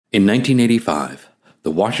In 1985,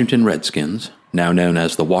 the Washington Redskins, now known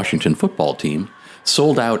as the Washington Football Team,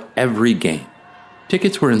 sold out every game.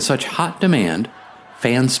 Tickets were in such hot demand,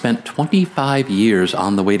 fans spent 25 years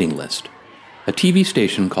on the waiting list. A TV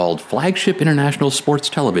station called Flagship International Sports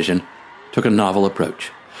Television took a novel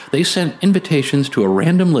approach. They sent invitations to a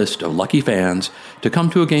random list of lucky fans to come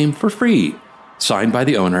to a game for free, signed by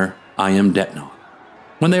the owner, I.M. Detnall.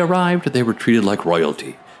 When they arrived, they were treated like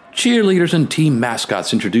royalty. Cheerleaders and team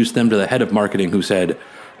mascots introduced them to the head of marketing, who said,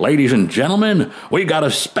 "Ladies and gentlemen, we got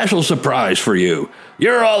a special surprise for you.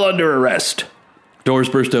 You're all under arrest." Doors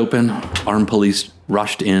burst open, armed police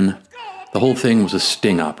rushed in. The whole thing was a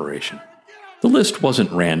sting operation. The list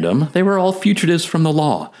wasn't random. They were all fugitives from the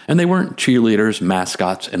law, and they weren't cheerleaders,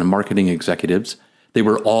 mascots, and marketing executives. They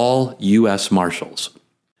were all U.S. Marshals.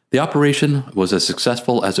 The operation was as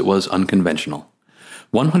successful as it was unconventional.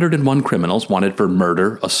 101 criminals wanted for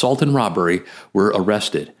murder, assault, and robbery were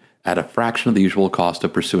arrested at a fraction of the usual cost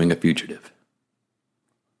of pursuing a fugitive.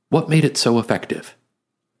 What made it so effective?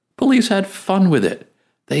 Police had fun with it.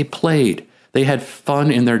 They played. They had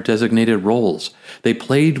fun in their designated roles. They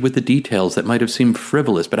played with the details that might have seemed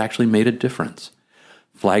frivolous but actually made a difference.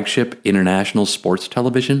 Flagship International Sports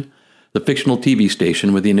Television, the fictional TV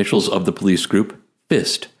station with the initials of the police group,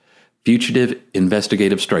 FIST, Fugitive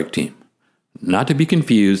Investigative Strike Team. Not to be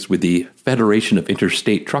confused with the Federation of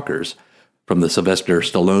Interstate Truckers from the Sylvester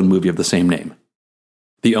Stallone movie of the same name.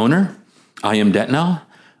 The owner, I.M. Detnall,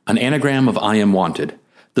 an anagram of I Am Wanted.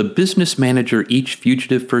 The business manager each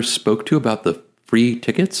fugitive first spoke to about the free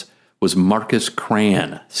tickets was Marcus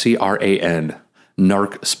Cran, C-R-A-N,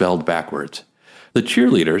 narc spelled backwards. The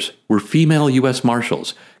cheerleaders were female U.S.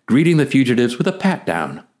 Marshals, greeting the fugitives with a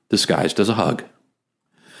pat-down, disguised as a hug.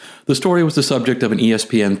 The story was the subject of an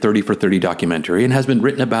ESPN 30 for 30 documentary and has been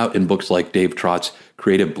written about in books like Dave Trott's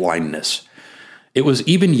Creative Blindness. It was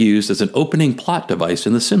even used as an opening plot device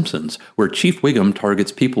in The Simpsons, where Chief Wiggum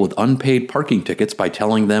targets people with unpaid parking tickets by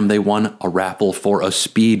telling them they won a raffle for a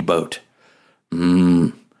speedboat.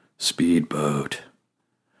 Speedboat.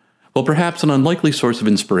 Well, perhaps an unlikely source of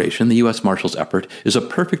inspiration, the U.S. Marshals effort is a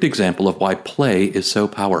perfect example of why play is so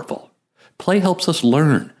powerful. Play helps us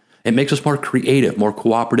learn. It makes us more creative, more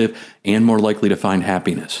cooperative, and more likely to find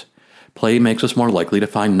happiness. Play makes us more likely to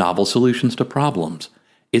find novel solutions to problems.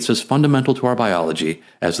 It's as fundamental to our biology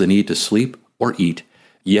as the need to sleep or eat,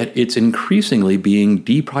 yet it's increasingly being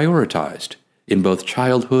deprioritized in both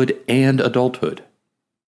childhood and adulthood.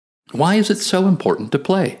 Why is it so important to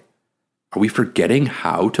play? Are we forgetting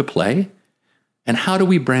how to play? And how do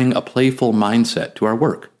we bring a playful mindset to our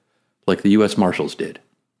work, like the U.S. Marshals did?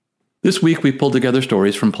 This week, we pulled together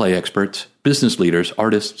stories from play experts, business leaders,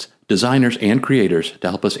 artists, designers, and creators to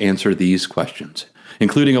help us answer these questions,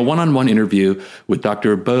 including a one-on-one interview with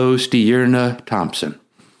Dr. Bo Stierna Thompson,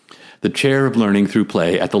 the chair of learning through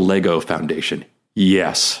play at the LEGO Foundation.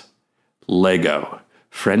 Yes, LEGO.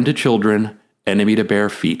 Friend to children, enemy to bare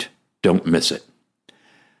feet. Don't miss it.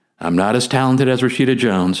 I'm not as talented as Rashida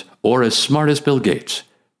Jones or as smart as Bill Gates,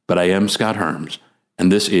 but I am Scott Herms,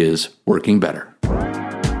 and this is Working Better.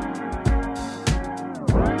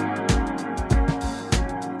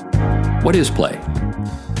 What is play?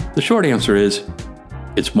 The short answer is,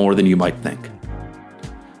 it's more than you might think.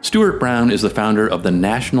 Stuart Brown is the founder of the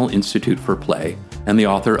National Institute for Play and the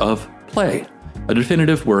author of Play, a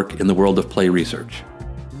definitive work in the world of play research.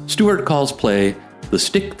 Stuart calls play the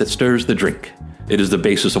stick that stirs the drink. It is the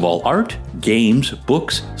basis of all art, games,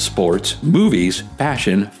 books, sports, movies,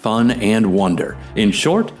 fashion, fun, and wonder. In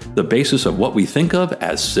short, the basis of what we think of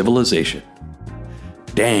as civilization.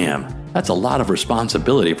 Damn, that's a lot of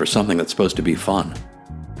responsibility for something that's supposed to be fun.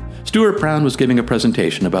 Stuart Brown was giving a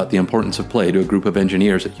presentation about the importance of play to a group of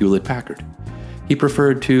engineers at Hewlett-Packard. He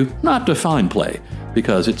preferred to not define play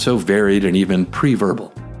because it's so varied and even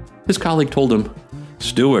pre-verbal. His colleague told him,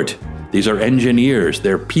 "Stuart, these are engineers.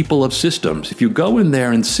 They're people of systems. If you go in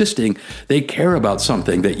there insisting they care about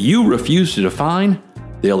something that you refuse to define,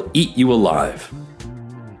 they'll eat you alive."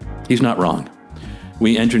 He's not wrong.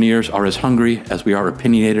 We engineers are as hungry as we are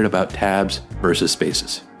opinionated about tabs versus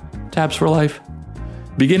spaces. Tabs for life?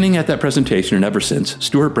 Beginning at that presentation and ever since,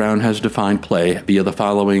 Stuart Brown has defined play via the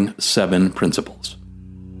following 7 principles.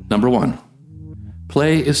 Number 1,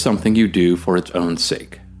 play is something you do for its own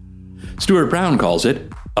sake. Stuart Brown calls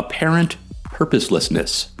it apparent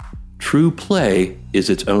purposelessness. True play is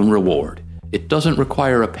its own reward. It doesn't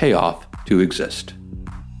require a payoff to exist.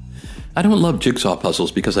 I don't love jigsaw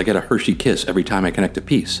puzzles because I get a Hershey kiss every time I connect a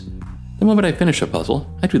piece. The moment I finish a puzzle,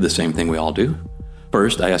 I do the same thing we all do.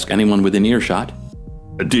 First, I ask anyone within earshot,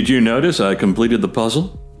 "Did you notice I completed the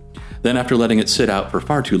puzzle?" Then, after letting it sit out for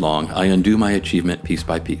far too long, I undo my achievement piece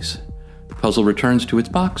by piece. The puzzle returns to its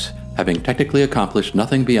box, having technically accomplished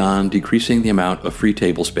nothing beyond decreasing the amount of free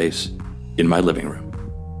table space in my living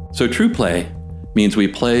room. So true play means we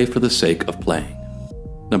play for the sake of playing.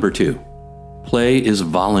 Number 2, play is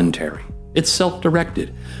voluntary. It's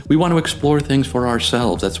self-directed. We want to explore things for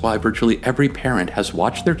ourselves. That's why virtually every parent has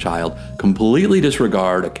watched their child completely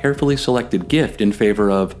disregard a carefully selected gift in favor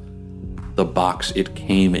of the box it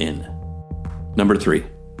came in. Number 3,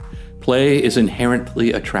 play is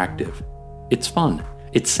inherently attractive. It's fun.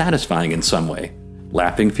 It's satisfying in some way.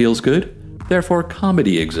 Laughing feels good, therefore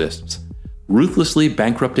comedy exists. Ruthlessly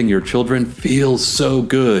bankrupting your children feels so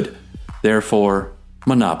good, therefore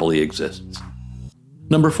Monopoly exists.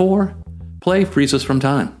 Number 4, play frees us from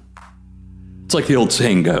time. It's like the old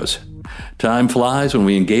saying goes, time flies when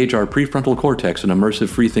we engage our prefrontal cortex in immersive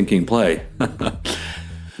free-thinking play.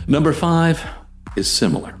 Number 5 is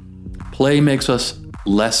similar. Play makes us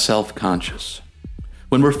less self-conscious.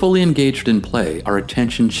 When we're fully engaged in play, our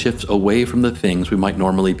attention shifts away from the things we might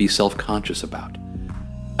normally be self-conscious about.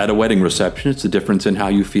 At a wedding reception, it's the difference in how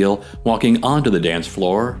you feel walking onto the dance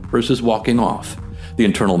floor versus walking off. The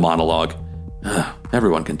internal monologue,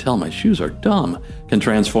 everyone can tell my shoes are dumb, can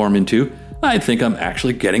transform into, I think I'm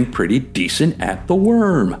actually getting pretty decent at the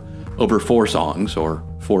worm, over 4 songs or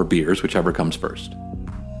 4 beers, whichever comes first.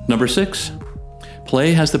 Number 6,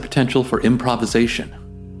 play has the potential for improvisation.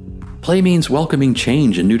 Play means welcoming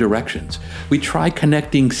change in new directions. We try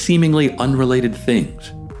connecting seemingly unrelated things.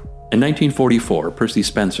 In 1944, Percy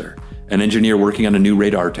Spencer, an engineer working on a new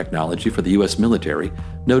radar technology for the U.S. military,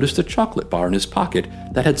 noticed a chocolate bar in his pocket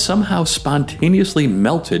that had somehow spontaneously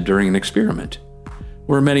melted during an experiment.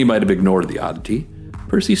 Where many might have ignored the oddity,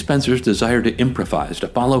 Percy Spencer's desire to improvise, to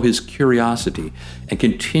follow his curiosity, and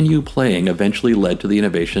continue playing eventually led to the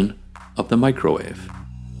innovation of the microwave.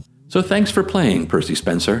 So thanks for playing, Percy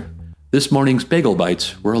Spencer. This morning's bagel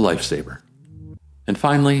bites were a lifesaver. And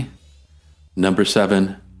finally, number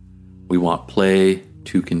 7, we want play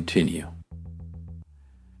to continue.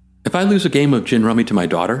 If I lose a game of gin rummy to my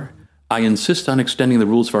daughter, I insist on extending the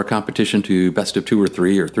rules of our competition to best of 2 or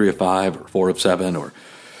 3 or 3 of 5 or 4 of 7 or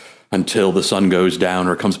until the sun goes down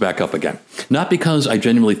or comes back up again. Not because I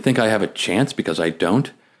genuinely think I have a chance, because I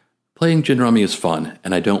don't. Playing gin rummy is fun,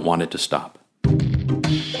 and I don't want it to stop.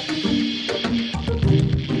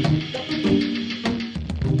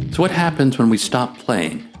 So what happens when we stop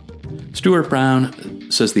playing? Stuart Brown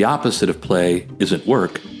says the opposite of play isn't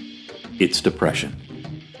work, it's depression.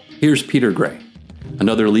 Here's Peter Gray,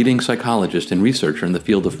 another leading psychologist and researcher in the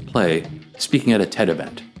field of play, speaking at a TED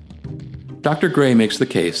event. Dr. Gray makes the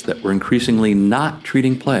case that we're increasingly not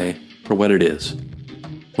treating play for what it is,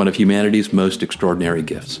 one of humanity's most extraordinary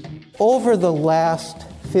gifts. Over the last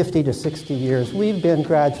 50 to 60 years, we've been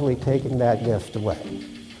gradually taking that gift away.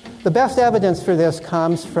 The best evidence for this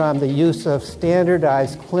comes from the use of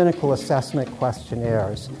standardized clinical assessment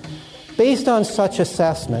questionnaires. Based on such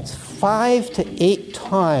assessments, 5 to 8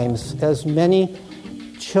 times as many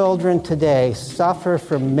children today suffer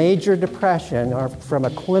from major depression or from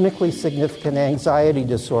a clinically significant anxiety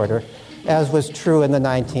disorder, as was true in the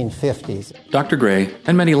 1950s. Dr. Gray,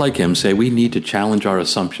 and many like him, say we need to challenge our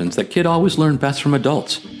assumptions that kids always learn best from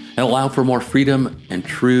adults and allow for more freedom and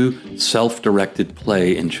true self-directed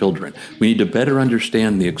play in children. We need to better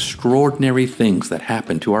understand the extraordinary things that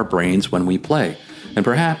happen to our brains when we play, and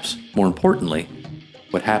perhaps, more importantly,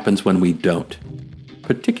 what happens when we don't,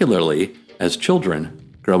 particularly as children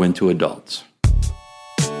grow into adults.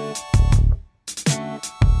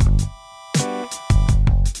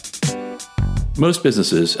 Most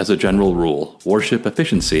businesses, as a general rule, worship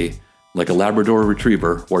efficiency like a Labrador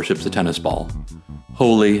retriever worships a tennis ball,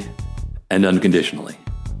 wholly and unconditionally.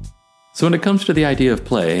 So when it comes to the idea of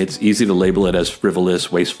play, it's easy to label it as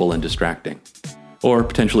frivolous, wasteful, and distracting. Or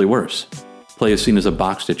potentially worse, play is seen as a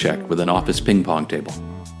box to check with an office ping pong table.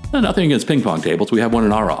 Now, nothing against ping pong tables, we have one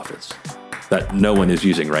in our office that no one is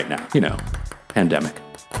using right now. Pandemic.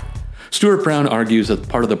 Stuart Brown argues that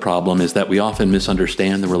part of the problem is that we often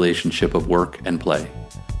misunderstand the relationship of work and play.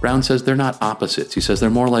 Brown says they're not opposites. He says they're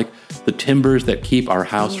more like the timbers that keep our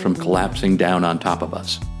house from collapsing down on top of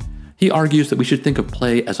us. He argues that we should think of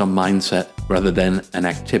play as a mindset rather than an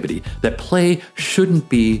activity, that play shouldn't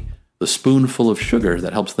be the spoonful of sugar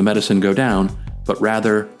that helps the medicine go down, but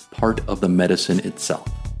rather part of the medicine itself.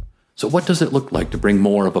 So what does it look like to bring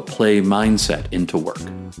more of a play mindset into work?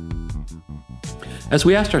 As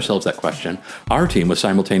we asked ourselves that question, our team was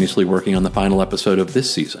simultaneously working on the final episode of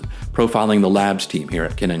this season, profiling the labs team here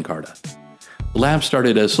at Kin + Carta. The lab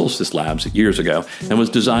started as Solstice Labs years ago and was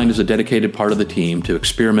designed as a dedicated part of the team to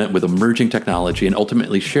experiment with emerging technology and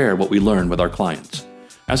ultimately share what we learn with our clients.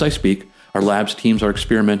 As I speak, our lab's teams are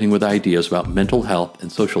experimenting with ideas about mental health and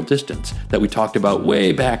social distance that we talked about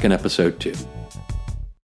way back in episode 2.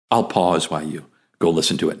 I'll pause while you go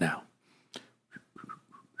listen to it now.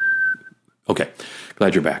 Okay,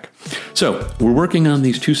 glad you're back. So, we're working on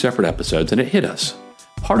these 2 separate episodes and it hit us.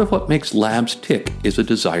 Part of what makes labs tick is a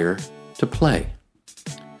desire to play.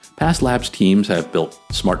 Past labs teams have built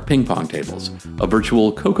smart ping pong tables, a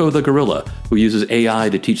virtual Coco the gorilla who uses AI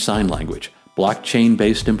to teach sign language,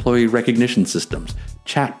 blockchain-based employee recognition systems,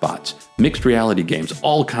 chatbots, mixed reality games,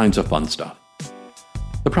 all kinds of fun stuff.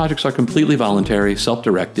 The projects are completely voluntary,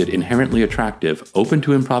 self-directed, inherently attractive, open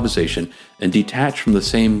to improvisation, and detached from the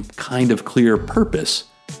same kind of clear purpose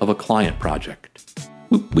of a client project.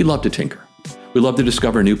 We love to tinker. We love to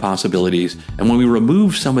discover new possibilities, and when we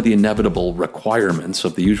remove some of the inevitable requirements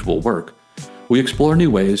of the usual work, we explore new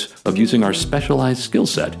ways of using our specialized skill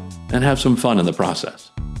set and have some fun in the process.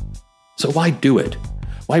 So why do it?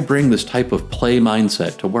 Why bring this type of play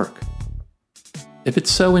mindset to work? If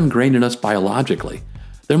it's so ingrained in us biologically,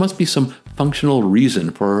 there must be some functional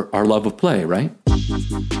reason for our love of play, right?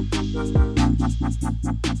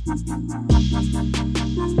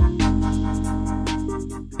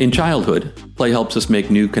 In childhood, play helps us make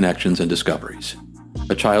new connections and discoveries.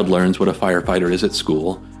 A child learns what a firefighter is at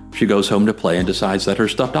school. She goes home to play and decides that her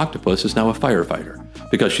stuffed octopus is now a firefighter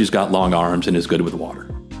because she's got long arms and is good with water.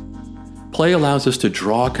 Play allows us to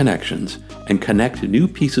draw connections and connect new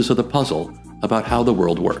pieces of the puzzle about how the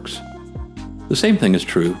world works. The same thing is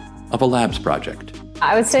true of a labs project.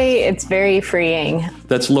 I would say it's very freeing.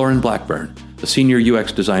 That's Lauren Blackburn, a senior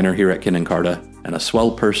UX designer here at Kin + Carta and a swell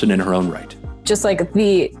person in her own right. Just like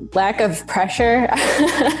the lack of pressure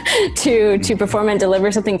to perform and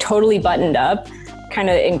deliver something totally buttoned up kind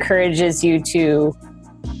of encourages you to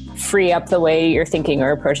free up the way you're thinking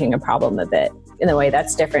or approaching a problem a bit in a way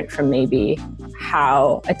that's different from maybe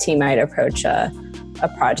how a team might approach a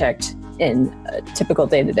project in a typical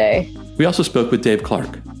day-to-day. We also spoke with Dave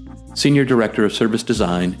Clark, Senior Director of Service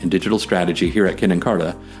Design and Digital Strategy here at Kin +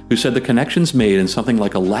 Carta, who said the connections made in something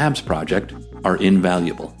like a labs project are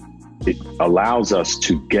invaluable. It allows us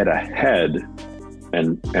to get ahead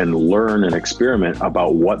and learn and experiment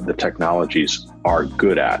about what the technologies are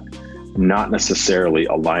good at, not necessarily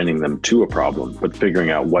aligning them to a problem, but figuring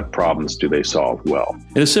out what problems do they solve well.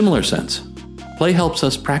 In a similar sense, play helps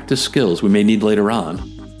us practice skills we may need later on,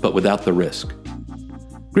 but without the risk.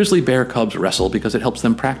 Grizzly bear cubs wrestle because it helps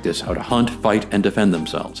them practice how to hunt, fight, and defend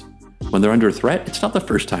themselves. When they're under threat, it's not the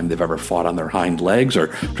first time they've ever fought on their hind legs or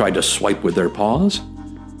tried to swipe with their paws.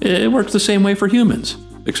 It works the same way for humans,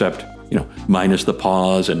 except, minus the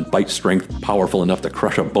paws and bite strength powerful enough to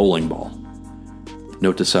crush a bowling ball.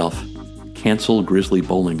 Note to self, cancel Grizzly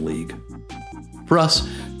Bowling League. For us,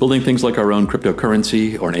 building things like our own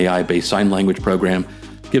cryptocurrency or an AI-based sign language program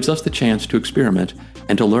gives us the chance to experiment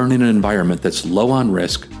and to learn in an environment that's low on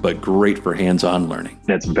risk, but great for hands-on learning.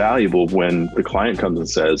 It's valuable when the client comes and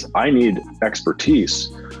says, I need expertise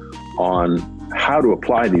on how to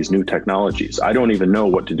apply these new technologies. I don't even know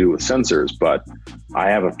what to do with sensors, but I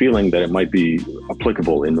have a feeling that it might be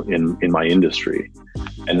applicable in my industry.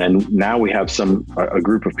 And then now we have a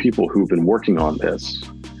group of people who've been working on this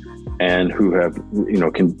and who have,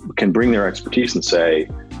 can bring their expertise and say,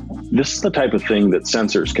 this is the type of thing that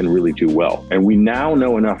sensors can really do well. And we now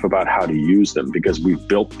know enough about how to use them because we've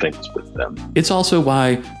built things with them. It's also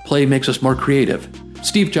why play makes us more creative.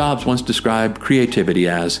 Steve Jobs once described creativity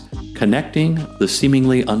as connecting the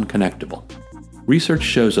seemingly unconnectable. Research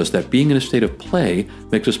shows us that being in a state of play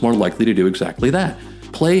makes us more likely to do exactly that.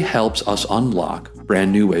 Play helps us unlock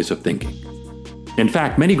brand new ways of thinking. In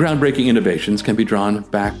fact, many groundbreaking innovations can be drawn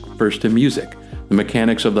back first to music. The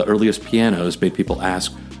mechanics of the earliest pianos made people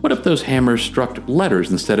ask, what if those hammers struck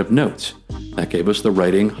letters instead of notes? That gave us the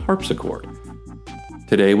writing harpsichord.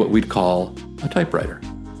 Today, what we'd call a typewriter.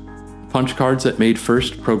 Punch cards that made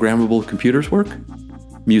first programmable computers work?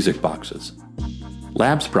 Music boxes.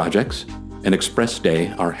 Labs projects and Express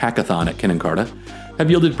Day, our hackathon at Kin + Carta, have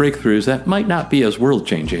yielded breakthroughs that might not be as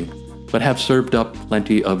world-changing, but have served up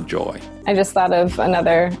plenty of joy. I just thought of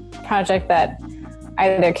another project that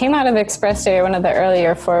either came out of Express Day or one of the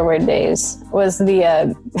earlier Forward days, was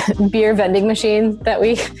the beer vending machine that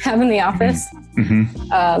we have in the office.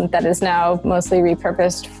 Mm-hmm. That is now mostly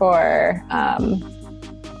repurposed for, I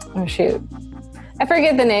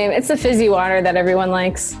forget the name. It's the fizzy water that everyone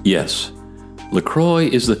likes. Yes. LaCroix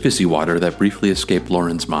is the fizzy water that briefly escaped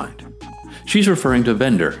Lauren's mind. She's referring to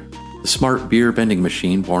Vendor, the smart beer vending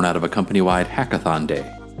machine born out of a company-wide hackathon day.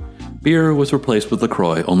 Beer was replaced with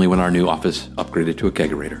LaCroix only when our new office upgraded to a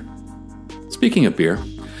kegerator. Speaking of beer,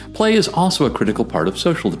 play is also a critical part of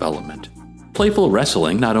social development. Playful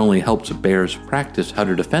wrestling not only helps bears practice how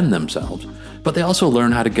to defend themselves, but they also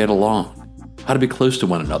learn how to get along, how to be close to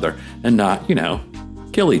one another, and not,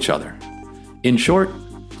 kill each other. In short,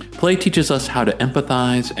 play teaches us how to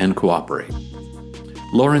empathize and cooperate.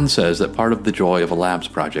 Lauren says that part of the joy of a labs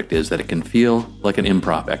project is that it can feel like an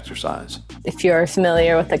improv exercise. If you're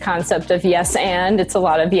familiar with the concept of yes and, it's a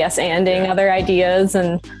lot of yes anding other ideas,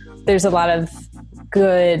 and there's a lot of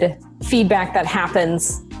good feedback that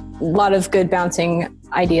happens, a lot of good bouncing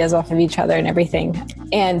ideas off of each other and everything.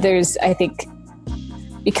 And there's, I think,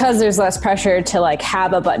 because there's less pressure to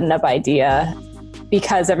have a button-up idea,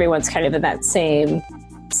 because everyone's kind of in that same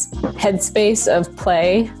headspace of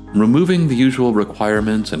play. Removing the usual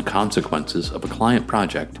requirements and consequences of a client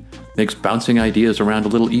project makes bouncing ideas around a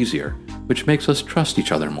little easier, which makes us trust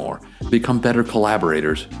each other more, become better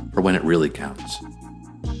collaborators for when it really counts.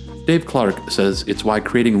 Dave Clark says it's why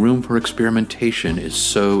creating room for experimentation is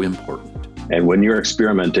so important. And when you're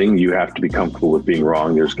experimenting, you have to be comfortable with being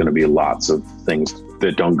wrong. There's going to be lots of things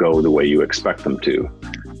that don't go the way you expect them to.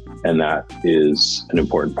 And that is an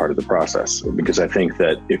important part of the process, because I think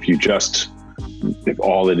that if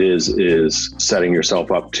all it is setting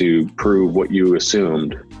yourself up to prove what you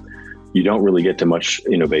assumed, you don't really get to much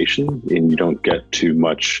innovation, and you don't get to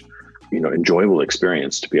much, enjoyable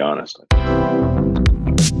experience, to be honest.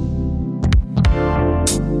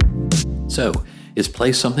 So, is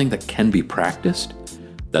play something that can be practiced?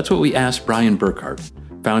 That's what we asked Brian Burkhart,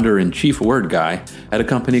 founder and chief word guy at a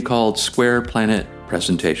company called Square Planet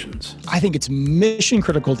Presentations. I think it's mission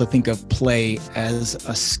critical to think of play as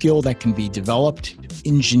a skill that can be developed,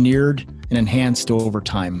 engineered, and enhanced over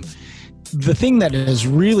time. The thing that has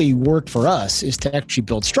really worked for us is to actually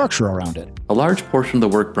build structure around it. A large portion of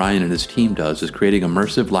the work Brian and his team does is creating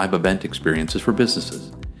immersive live event experiences for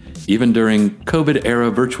businesses. Even during COVID-era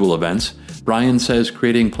virtual events, Brian says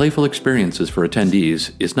creating playful experiences for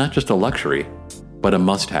attendees is not just a luxury, but a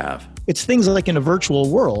must-have. It's things like in a virtual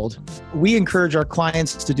world, we encourage our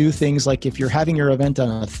clients to do things like if you're having your event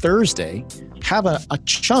on a Thursday, have a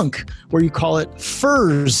chunk where you call it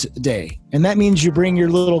Furs Day. And that means you bring your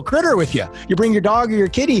little critter with you. You bring your dog or your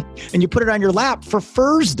kitty and you put it on your lap for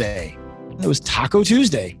Furs Day. It was Taco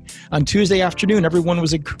Tuesday. On Tuesday afternoon, everyone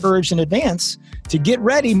was encouraged in advance to get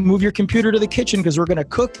ready, move your computer to the kitchen because we're going to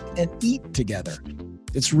cook and eat together.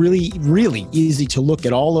 It's really, really easy to look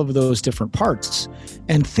at all of those different parts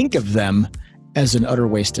and think of them as an utter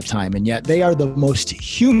waste of time. And yet they are the most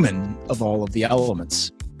human of all of the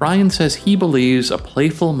elements. Brian says he believes a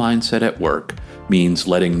playful mindset at work means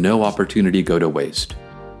letting no opportunity go to waste.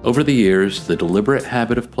 Over the years, the deliberate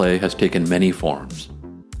habit of play has taken many forms.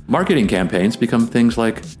 Marketing campaigns become things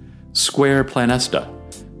like Square Planesta,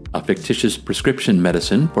 a fictitious prescription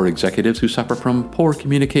medicine for executives who suffer from poor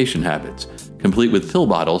communication habits, complete with pill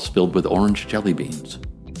bottles filled with orange jelly beans.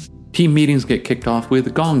 Team meetings get kicked off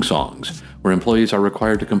with gong songs, where employees are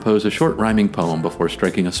required to compose a short rhyming poem before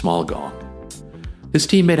striking a small gong. His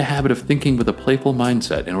team made a habit of thinking with a playful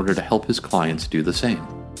mindset in order to help his clients do the same.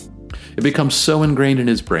 It becomes so ingrained in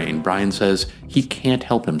his brain, Brian says he can't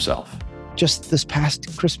help himself. Just this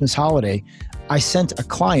past Christmas holiday, I sent a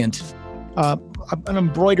client an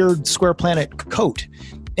embroidered Square Planet coat.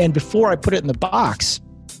 And before I put it in the box,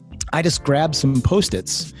 I just grabbed some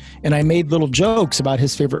Post-its and I made little jokes about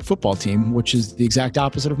his favorite football team, which is the exact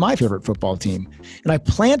opposite of my favorite football team. And I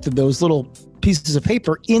planted those little pieces of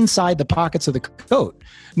paper inside the pockets of the coat,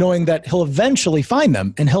 knowing that he'll eventually find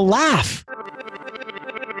them and he'll laugh.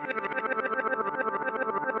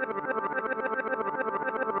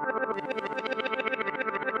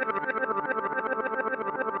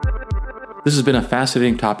 This has been a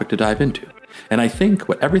fascinating topic to dive into, and I think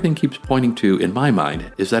what everything keeps pointing to in my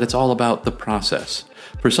mind is that it's all about the process.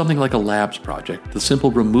 For something like a labs project, the simple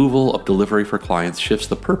removal of delivery for clients shifts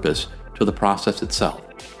the purpose to the process itself,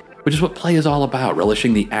 which is what play is all about,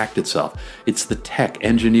 relishing the act itself. It's the tech,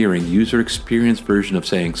 engineering, user experience version of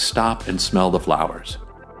saying stop and smell the flowers.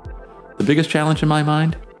 The biggest challenge in my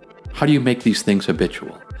mind? How do you make these things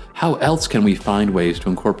habitual? How else can we find ways to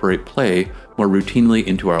incorporate play more routinely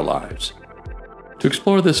into our lives? To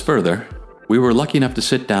explore this further, we were lucky enough to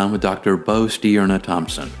sit down with Dr. Bo Stierna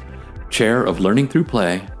Thompson, Chair of Learning Through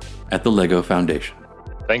Play at the LEGO Foundation.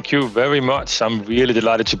 Thank you very much. I'm really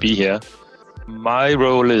delighted to be here. My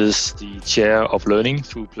role is the Chair of Learning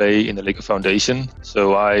Through Play in the LEGO Foundation.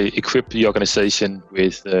 So I equip the organization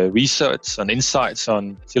with research and insights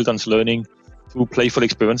on children's learning through playful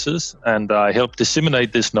experiences, and I help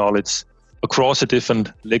disseminate this knowledge across the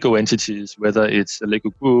different Lego entities, whether it's the Lego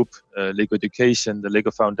Group, Lego Education, the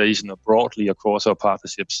Lego Foundation, or broadly across our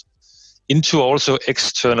partnerships, into also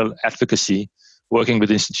external advocacy, working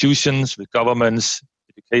with institutions, with governments,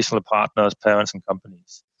 educational partners, parents, and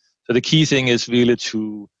companies. So the key thing is really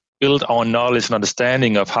to build our knowledge and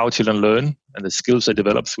understanding of how children learn and the skills they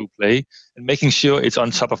develop through play, and making sure it's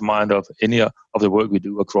on top of mind of any of the work we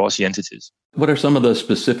do across the entities. What are some of the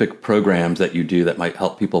specific programs that you do that might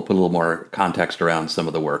help people put a little more context around some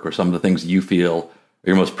of the work, or some of the things you feel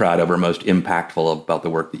you're most proud of or most impactful about the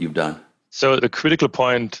work that you've done? So the critical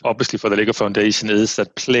point, obviously, for the Lego Foundation is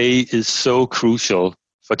that play is so crucial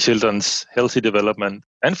for children's healthy development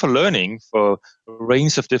and for learning, for a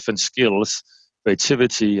range of different skills,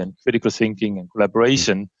 creativity and critical thinking and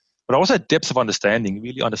collaboration, but also a depth of understanding. You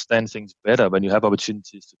really understand things better when you have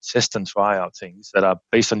opportunities to test and try out things that are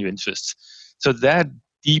based on your interests. So that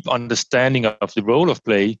deep understanding of the role of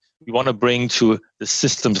play, we want to bring to the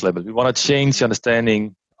systems level. We want to change the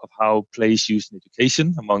understanding of how play is used in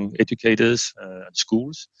education among educators and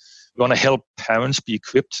schools. We want to help parents be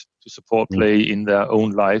equipped to support play in their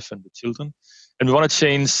own life and with children. And we want to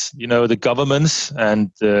change, the governments and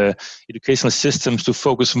the educational systems to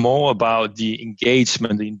focus more about the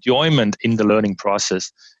engagement, the enjoyment in the learning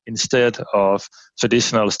process instead of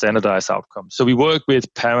traditional standardized outcomes. So we work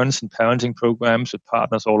with parents and parenting programs with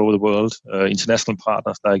partners all over the world, international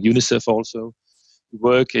partners like UNICEF also. We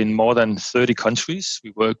work in more than 30 countries.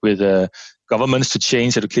 We work with governments to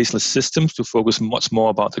change educational systems to focus much more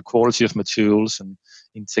about the quality of materials and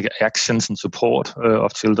interactions and support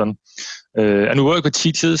of children. And we work with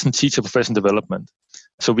teachers and teacher professional development.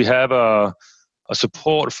 So we have a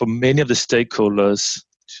support for many of the stakeholders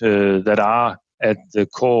that are at the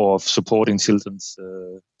core of supporting children's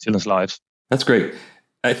lives. That's great.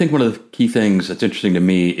 I think one of the key things that's interesting to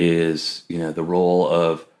me is, the role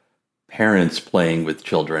of parents playing with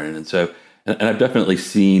children. And so, and I've definitely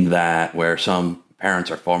seen that where some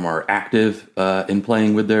parents are far more active in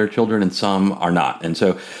playing with their children and some are not. And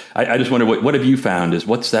so I just wonder, what have you found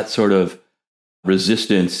what's that sort of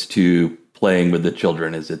resistance to playing with the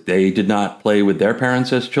children? Is it they did not play with their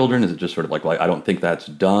parents as children? Is it just sort of like I don't think that's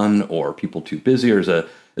done, or people too busy, or is it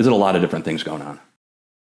a lot of different things going on?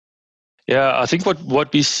 Yeah, I think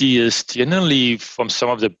what we see is generally from some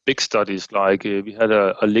of the big studies, like we had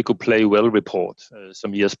a Lego Play Well report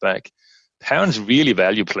some years back. Parents really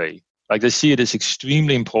value play. Like they see it as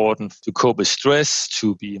extremely important to cope with stress,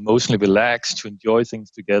 to be emotionally relaxed, to enjoy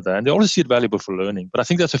things together. And they also see it valuable for learning. But I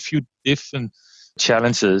think there's a few different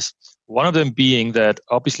challenges. One of them being that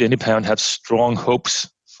obviously any parent has strong hopes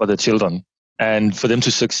for their children and for them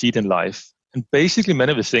to succeed in life. And basically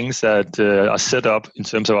many of the things that are set up in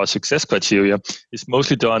terms of our success criteria is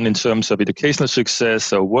mostly done in terms of educational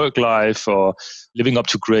success or work life or living up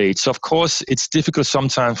to grades. So of course, it's difficult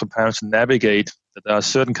sometimes for parents to navigate that there are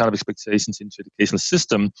certain kind of expectations into the educational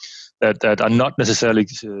system that are not necessarily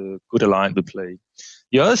good aligned with play.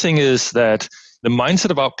 The other thing is that the mindset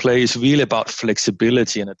about play is really about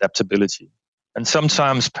flexibility and adaptability. And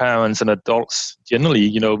sometimes parents and adults, generally,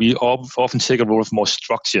 we often take a role of more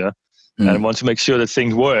structure and want to make sure that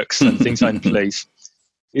things works and things are in place.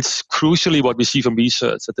 It's crucially what we see from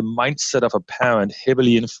research that the mindset of a parent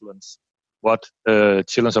heavily influences what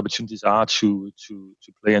children's opportunities are to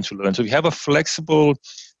play and to learn. So if you have a flexible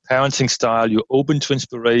parenting style, you're open to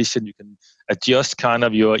inspiration, you can adjust kind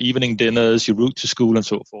of your evening dinners, your route to school and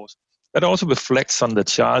so forth. That also reflects on the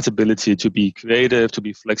child's ability to be creative, to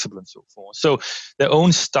be flexible and so forth. So their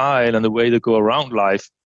own style and the way they go around life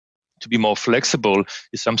to be more flexible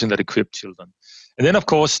is something that equips children. And then, of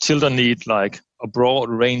course, children need like a broad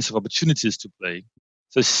range of opportunities to play.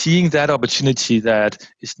 So seeing that opportunity that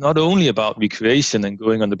is not only about recreation and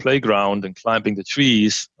going on the playground and climbing the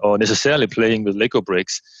trees or necessarily playing with Lego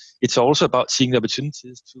bricks, it's also about seeing the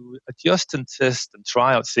opportunities to adjust and test and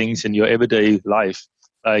try out things in your everyday life.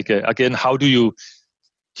 Like, again, how do you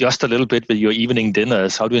just a little bit with your evening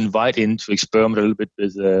dinners? How do you invite in to experiment a little bit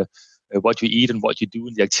with what you eat and what you do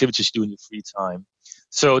and the activities you do in your free time?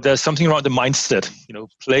 So there's something around the mindset.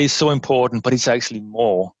 Play is so important, but it's actually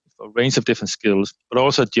more. A range of different skills, but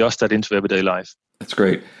also adjust that into everyday life. That's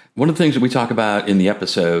great. One of the things that we talk about in the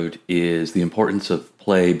episode is the importance of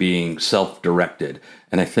play being self-directed.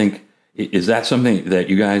 And I think, is that something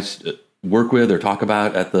that you guys work with or talk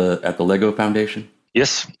about at the Lego Foundation?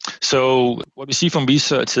 Yes. So what we see from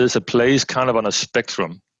research is that play is kind of on a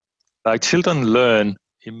spectrum. Like children learn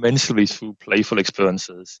immensely through playful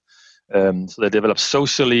experiences. So they develop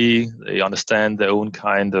socially, they understand their own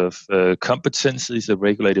kind of competencies, they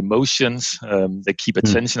regulate emotions, they keep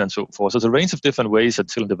attention and so forth. So there's a range of different ways that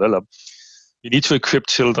children develop. You need to equip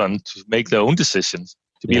children to make their own decisions,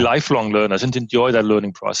 to be lifelong learners and enjoy that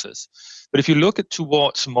learning process. But if you look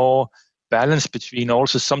towards more balance between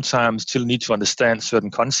also sometimes children need to understand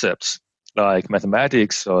certain concepts like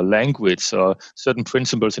mathematics or language or certain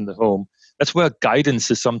principles in the home, that's where guidance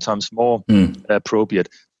is sometimes more appropriate.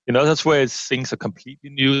 That's where things are completely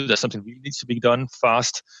new. That something really needs to be done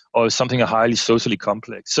fast, or something are highly socially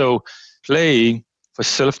complex. So play for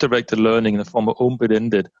self-directed learning in the form of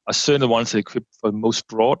open-ended are certainly the ones that equip for the most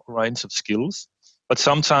broad range of skills. But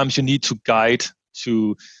sometimes you need to guide,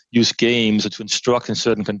 to use games or to instruct in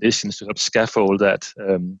certain conditions to help scaffold that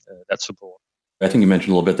support. I think you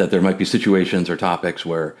mentioned a little bit that there might be situations or topics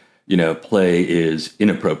where play is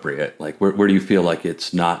inappropriate. Like where do you feel like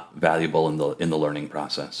it's not valuable in the learning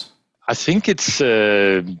process? I think it's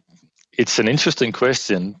an interesting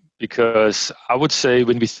question, because I would say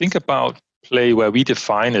when we think about play, where we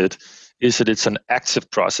define it is that it's an active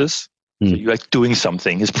process. So you're like doing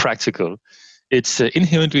something, it's practical. It's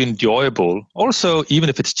inherently enjoyable, also even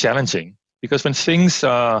if it's challenging, because when things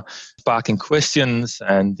are sparking questions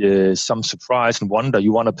and some surprise and wonder,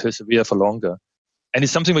 you want to persevere for longer. And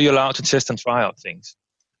it's something where you're allowed to test and try out things.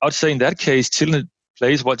 I would say in that case, children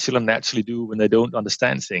plays what children naturally do when they don't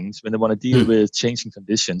understand things, when they want to deal with changing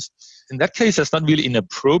conditions. In that case, that's not really an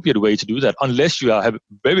appropriate way to do that, unless you have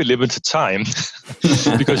very limited time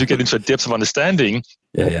because you get into a depth of understanding.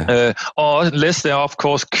 Or unless there are, of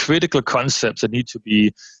course, critical concepts that need to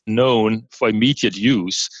be known for immediate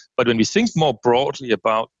use. But when we think more broadly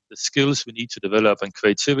about the skills we need to develop and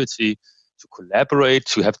creativity, to collaborate,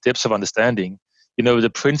 to have depths of understanding,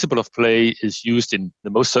 the principle of play is used in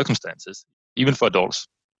the most circumstances, even for adults.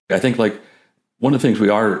 I think one of the things we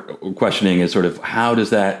are questioning is sort of how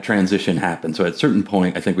does that transition happen? So at a certain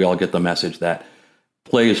point, I think we all get the message that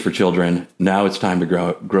play is for children. Now it's time to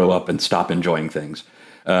grow up and stop enjoying things.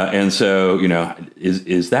 And so,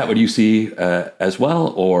 is that what you see as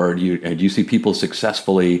well? Or do you see people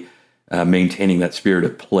successfully maintaining that spirit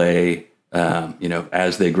of play,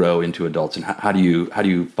 as they grow into adults? And how do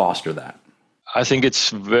you foster that? I think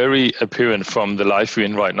it's very apparent from the life we're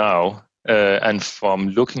in right now, and from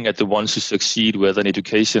looking at the ones who succeed, whether in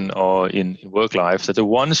education or in work life, that the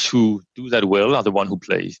ones who do that well are the ones who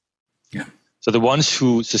play. Yeah. So the ones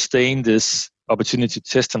who sustain this opportunity to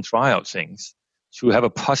test and try out things, to have a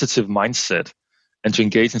positive mindset, and to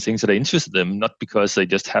engage in things that are interested them, not because they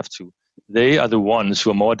just have to. They are the ones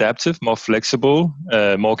who are more adaptive, more flexible,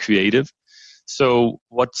 more creative. So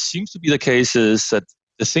what seems to be the case is that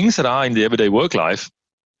the things that are in the everyday work life,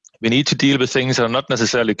 we need to deal with things that are not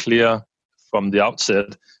necessarily clear from the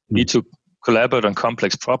outset. We need to collaborate on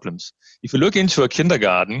complex problems. If you look into a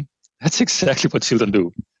kindergarten, that's exactly what children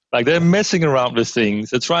do. Like they're messing around with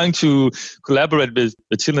things. They're trying to collaborate with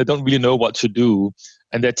the children that don't really know what to do.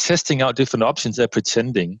 And they're testing out different options. They're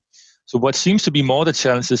pretending. So what seems to be more the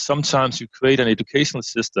challenge is sometimes you create an educational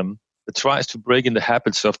system that tries to break in the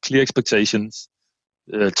habits of clear expectations,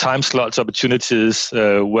 time slots, opportunities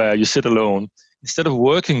where you sit alone, instead of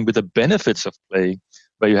working with the benefits of play,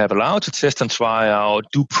 where you have allowed to test and try out,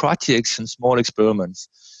 do projects and small experiments.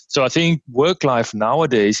 So I think work life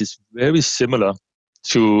nowadays is very similar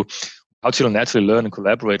to how children naturally learn and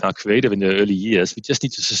collaborate and are creative in their early years. We just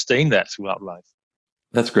need to sustain that throughout life.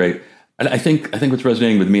 That's great. And I think what's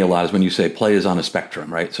resonating with me a lot is when you say play is on a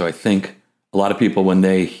spectrum, right? So I think a lot of people, when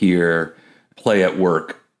they hear play at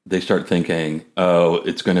work, they start thinking, oh,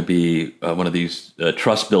 it's going to be one of these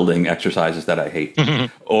trust-building exercises that I hate.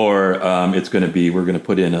 Or it's going to be, we're going to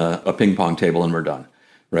put in a ping pong table and we're done,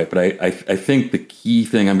 right? But I think the key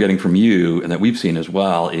thing I'm getting from you, and that we've seen as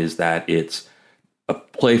well, is that it's a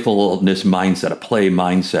playfulness mindset, a play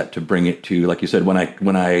mindset, to bring it to, like you said, when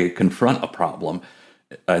I confront a problem,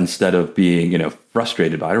 instead of being,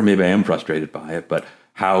 frustrated by it, or maybe I am frustrated by it, but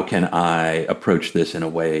how can I approach this in a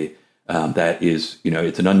way that is,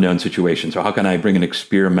 it's an unknown situation. So how can I bring an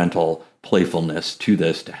experimental playfulness to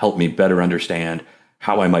this to help me better understand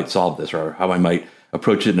how I might solve this, or how I might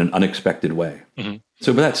approach it in an unexpected way? Mm-hmm.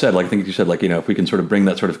 So with that said, I think you said, if we can sort of bring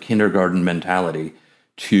that sort of kindergarten mentality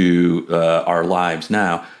to our lives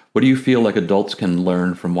now, what do you feel like adults can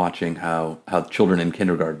learn from watching how children in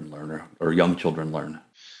kindergarten learn, or young children learn?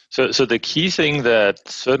 So the key thing that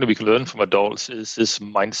certainly we can learn from adults is this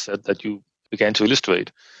mindset that you began to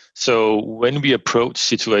illustrate. So when we approach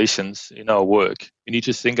situations in our work, we need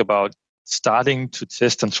to think about starting to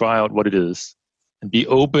test and try out what it is, and be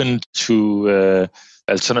open to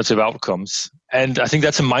alternative outcomes. And I think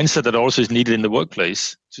that's a mindset that also is needed in the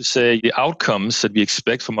workplace, to say the outcomes that we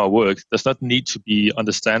expect from our work does not need to be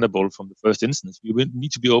understandable from the first instance. We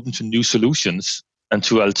need to be open to new solutions and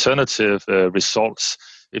to alternative results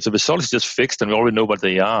if the result is just fixed and we already know what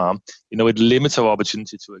they are, it limits our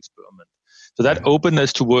opportunity to experiment. So that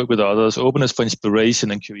openness to work with others, openness for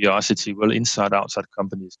inspiration and curiosity, well, inside, outside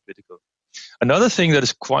company is critical. Another thing that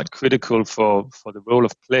is quite critical for the role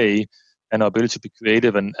of play and our ability to be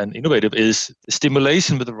creative and innovative is the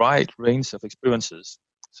stimulation with the right range of experiences.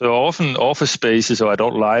 So often office spaces or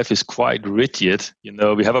adult life is quite rigid.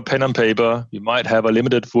 We have a pen and paper, we might have a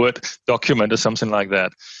limited Word document or something like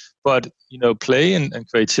that. But, play and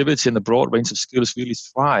creativity and a broad range of skills really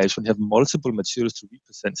thrives when you have multiple materials to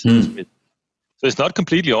represent things with. So it's not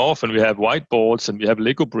completely off, and we have whiteboards and we have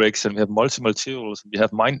Lego bricks and we have multiple materials and we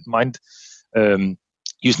have mind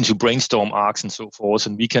using to brainstorm arcs and so forth.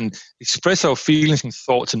 And we can express our feelings and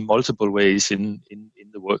thoughts in multiple ways in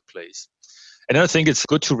the workplace. And I think it's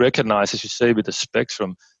good to recognize, as you say, with the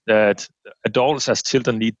spectrum, that adults as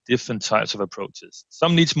children need different types of approaches.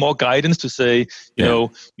 Some needs more guidance to say,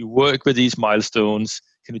 you work with these milestones.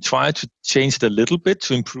 Can you try to change it a little bit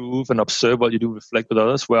to improve and observe what you do, reflect with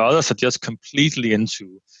others? Where others are just completely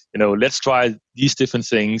into, let's try these different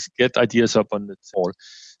things, get ideas up on the wall.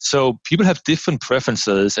 So people have different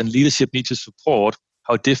preferences, and leadership needs to support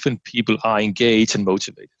how different people are engaged and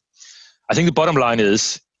motivated. I think the bottom line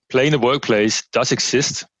is, play in the workplace does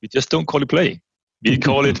exist. We just don't call it play. We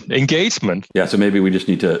call it engagement. Yeah, so maybe we just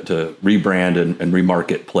need to rebrand and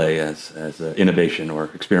remarket play as innovation or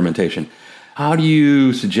experimentation. How do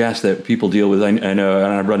you suggest that people deal with, I know,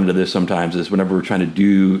 and I've run into this sometimes, is whenever we're trying to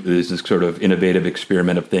do this sort of innovative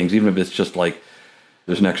experiment of things, even if it's just like,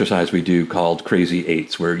 there's an exercise we do called Crazy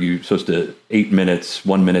Eights, where you're supposed to 8 minutes,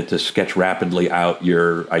 1 minute to sketch rapidly out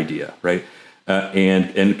your idea, right?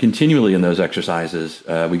 And continually in those exercises,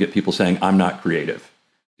 we get people saying, I'm not creative.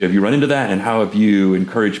 Have you run into that? And how have you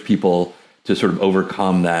encouraged people to sort of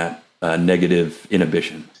overcome that negative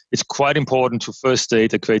inhibition? It's quite important to first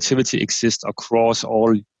state that creativity exists across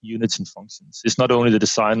all units and functions. It's not only the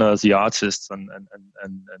designers, the artists, and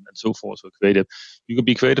so forth who are creative. You can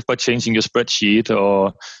be creative by changing your spreadsheet,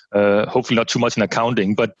 or hopefully not too much in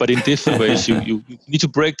accounting, but in different ways. You need to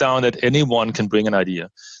break down that anyone can bring an idea.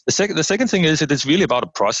 The second thing is that it's really about a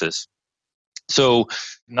process. So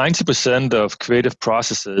 90% of creative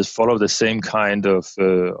processes follow the same kind of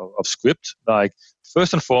script. Like,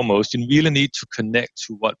 first and foremost, you really need to connect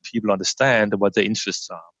to what people understand and what their interests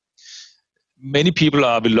are. Many people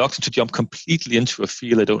are reluctant to jump completely into a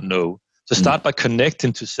field they don't know. So start by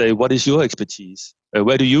connecting to say, what is your expertise?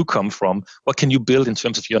 Where do you come from? What can you build in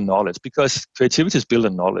terms of your knowledge? Because creativity is built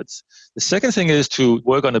on knowledge. The second thing is to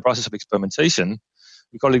work on the process of experimentation.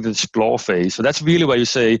 We call it the explore phase. So that's really where you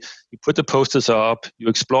say, you put the posters up, you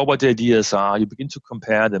explore what the ideas are, you begin to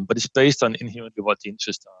compare them, but it's based on inherently what the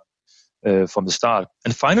interests are from the start.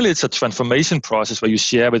 And finally, it's a transformation process where you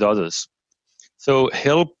share with others. So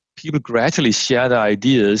help people gradually share their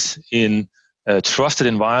ideas in trusted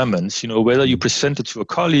environments, whether you present it to a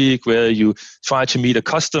colleague, whether you try to meet a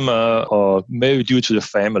customer, or maybe do it to the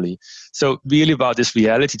family. So really about this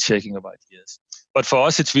reality checking of ideas. But for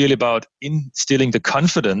us, it's really about instilling the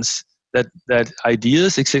confidence that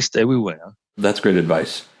ideas exist everywhere. That's great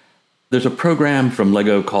advice. There's a program from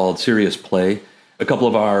Lego called Serious Play. A couple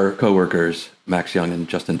of our coworkers, Max Young and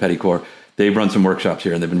Justin Petticore, they've run some workshops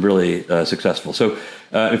here and they've been really successful. So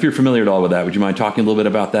if you're familiar at all with that, would you mind talking a little bit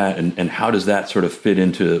about that and how does that sort of fit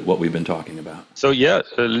into what we've been talking about? So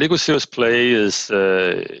Lego Serious Play is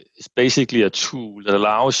basically a tool that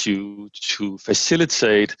allows you to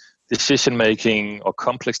facilitate decision-making or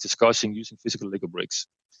complex discussion using physical Lego bricks.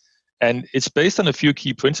 And it's based on a few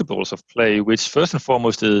key principles of play, which first and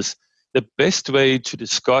foremost is the best way to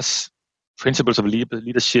discuss principles of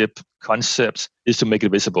leadership concepts is to make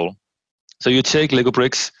it visible. So you take Lego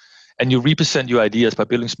bricks and you represent your ideas by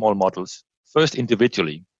building small models, first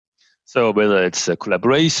individually. So whether it's a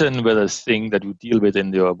collaboration, whether it's a thing that you deal with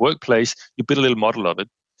in your workplace, you build a little model of it.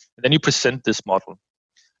 And then you present this model.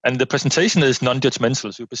 And the presentation is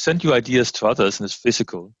non-judgmental. So you present your ideas to others and it's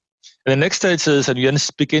physical. And the next stage is that you then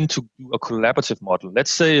begin to do a collaborative model. Let's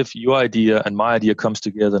say if your idea and my idea comes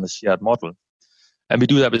together in a shared model. And we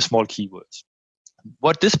do that with small keywords.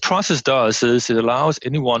 What this process does is it allows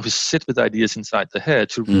anyone who sits with ideas inside the head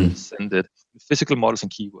to represent it with physical models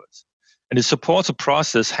and keywords. And it supports a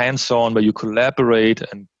process hands-on where you collaborate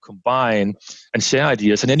and combine and share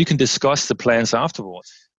ideas. And then you can discuss the plans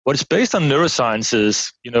afterwards. What is based on neuroscience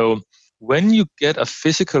is, when you get a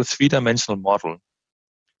physical three-dimensional model,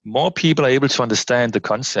 more people are able to understand the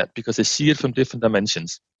concept because they see it from different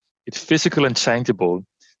dimensions. It's physical and tangible.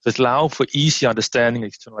 So it allows for easy understanding,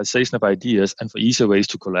 externalization of ideas, and for easier ways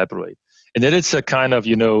to collaborate. And then it's a kind of,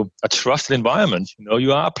 a trusted environment.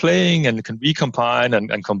 You are playing and can recombine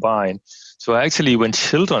and combine. So actually, when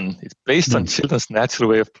children, it's based on children's natural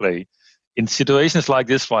way of play. In situations like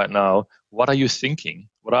this right now, what are you thinking?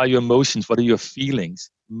 What are your emotions? What are your feelings?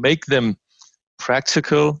 Make them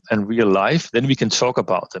practical and real life. Then we can talk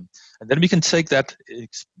about them. And then we can take that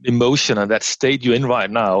emotion and that state you're in right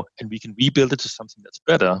now, and we can rebuild it to something that's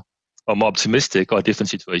better or more optimistic or a different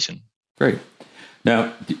situation. Great.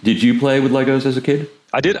 Now, did you play with Legos as a kid?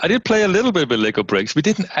 I did play a little bit with Lego bricks. We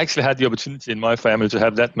didn't actually have the opportunity in my family to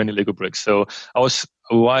have that many Lego bricks. So I was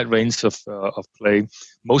a wide range of play,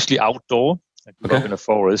 mostly outdoor. I grew up in a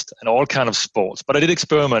forest and all kind of sports. But I did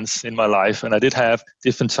experiments in my life, and I did have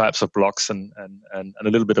different types of blocks and a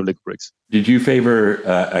little bit of Lego bricks. Did you favor,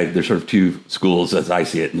 there's sort of two schools as I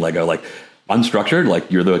see it in Lego, like unstructured,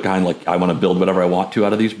 like you're the kind like I want to build whatever I want to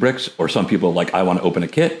out of these bricks, or some people like I want to open a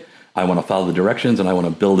kit, I want to follow the directions, and I want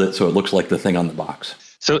to build it so it looks like the thing on the box.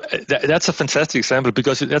 So that's a fantastic example,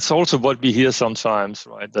 because that's also what we hear sometimes,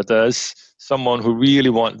 right? That there's someone who really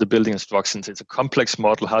wants the building instructions. It's a complex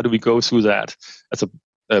model. How do we go through that? That's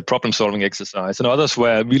a problem-solving exercise. And others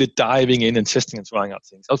were really diving in and testing and trying out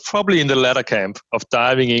things. I was probably in the latter camp of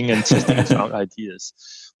diving in and testing and trying ideas.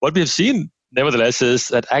 What we have seen, nevertheless, is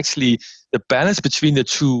that actually the balance between the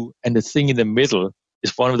two and the thing in the middle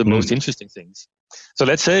is one of the most interesting things. So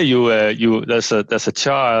let's say there's a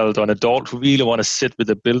child or an adult who really want to sit with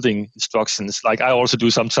the building instructions, like I also do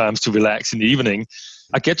sometimes to relax in the evening.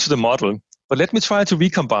 I get to the model, but let me try to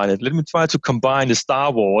recombine it. Let me try to combine the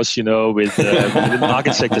Star Wars, with the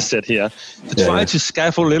architect has said here, to try to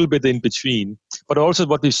scaffold a little bit in between. But also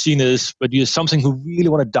what we've seen is when you're something who really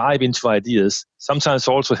want to dive into ideas, sometimes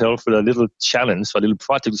also help with a little challenge or a little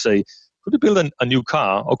project to say, could we build a new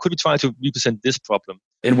car, or could we try to represent this problem?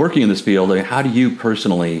 In working in this field, how do you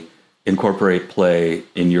personally incorporate play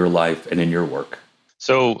in your life and in your work?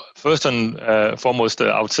 So first and foremost,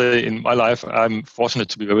 I would say in my life, I'm fortunate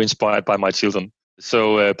to be very inspired by my children.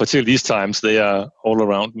 So particularly these times, they are all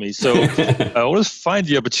around me. So I always find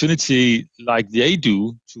the opportunity, like they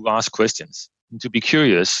do, to ask questions and to be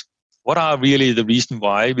curious. What are really the reason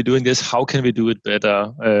why we're doing this? How can we do it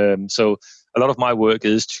better? So a lot of my work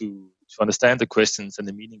is to understand the questions and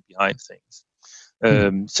the meaning behind things.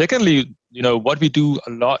 Secondly, what we do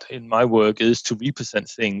a lot in my work is to represent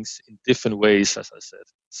things in different ways, as I said.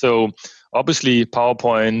 So obviously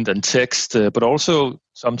PowerPoint and text, but also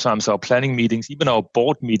sometimes our planning meetings, even our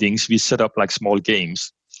board meetings, we set up like small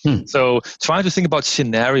games. So try to think about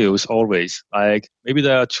scenarios always. Like maybe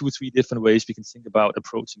there are 2-3 different ways we can think about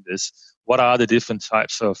approaching this. What are the different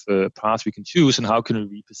types of paths we can choose, and how can we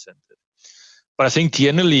represent it? But I think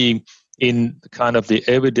generally in kind of the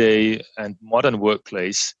everyday and modern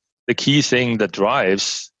workplace, the key thing that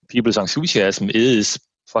drives people's enthusiasm is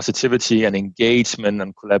positivity and engagement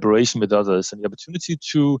and collaboration with others, and the opportunity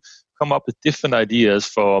to come up with different ideas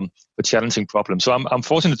for challenging problems. So I'm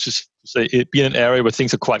fortunate to say it be an area where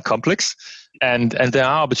things are quite complex, and there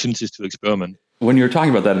are opportunities to experiment. When you're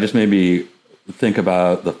talking about that, it just made me think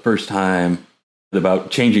about the first time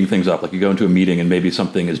about changing things up. Like you go into a meeting and maybe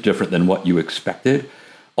something is different than what you expected.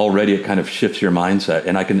 Already it kind of shifts your mindset.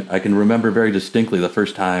 And I can remember very distinctly the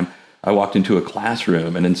first time I walked into a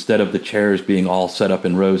classroom, and instead of the chairs being all set up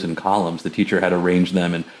in rows and columns, the teacher had arranged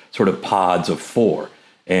them in sort of pods of 4.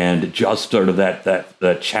 And just sort of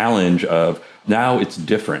that challenge of now it's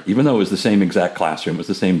different, even though it was the same exact classroom, it was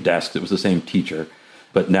the same desks, it was the same teacher.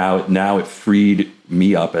 But now it freed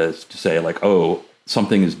me up as to say like, oh,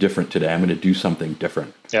 something is different today. I'm going to do something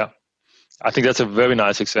different. Yeah. I think that's a very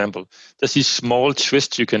nice example. There's these small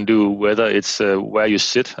twists you can do, whether it's where you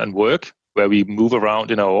sit and work, where we move around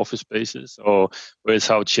in our office spaces, or where it's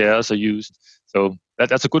how chairs are used. So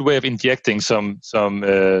that's a good way of injecting some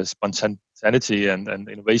spontaneity and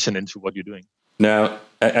innovation into what you're doing. Now,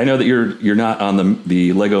 I know that you're not on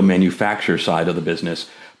the Lego manufacturer side of the business,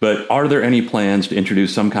 but are there any plans to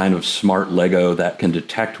introduce some kind of smart Lego that can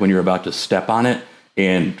detect when you're about to step on it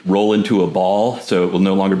and roll into a ball, so it will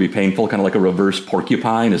no longer be painful, kind of like a reverse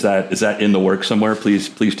porcupine? Is that in the works somewhere? Please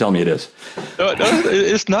tell me it is. No,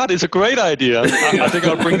 it's not. It's a great idea. I think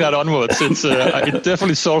I'll bring that onwards. It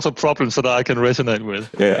definitely solves a problem that I can resonate with.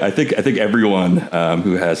 Yeah, I think everyone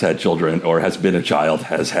who has had children or has been a child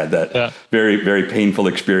has had that very, very painful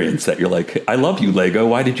experience that you're like, I love you, Lego.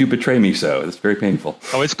 Why did you betray me so? It's very painful.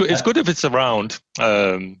 Oh, it's good. It's good if it's around.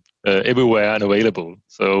 Everywhere and available.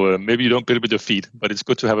 So maybe you don't build with your feet, but it's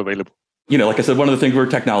good to have available. Like I said, one of the things, we're a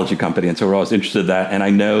technology company, and so we're always interested in that. And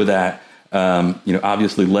I know that,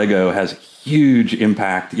 obviously Lego has huge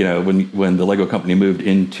impact, when the Lego company moved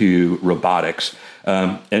into robotics.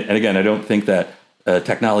 And again, I don't think that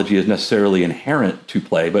technology is necessarily inherent to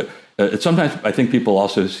play, but Sometimes I think people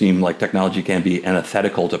also seem like technology can be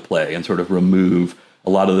antithetical to play and sort of remove a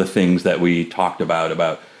lot of the things that we talked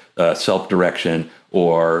about self-direction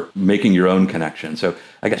or making your own connection. So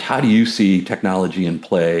I guess, how do you see technology and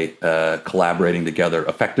play collaborating together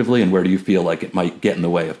effectively, and where do you feel like it might get in the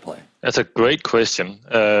way of play? That's a great question,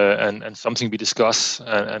 and something we discuss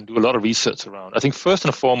and do a lot of research around. I think first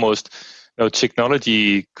and foremost,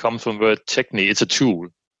 technology comes from the word techne. It's a tool,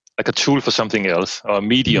 like a tool for something else, or a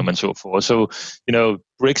medium and so forth. So,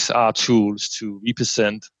 bricks are tools to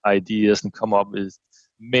represent ideas and come up with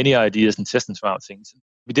many ideas and test and try out things.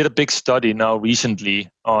 We did a big study now recently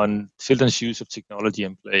on children's use of technology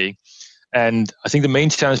and play. And I think the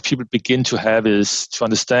main challenge people begin to have is to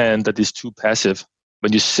understand that it's too passive.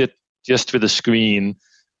 When you sit just with a screen,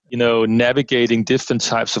 navigating different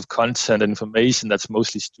types of content and information that's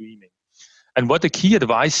mostly streaming. And what the key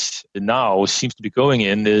advice now seems to be going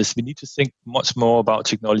in is we need to think much more about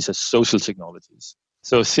technologies as social technologies.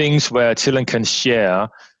 So things where children can share,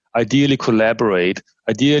 ideally collaborate,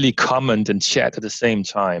 ideally comment and chat at the same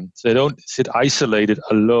time. So they don't sit isolated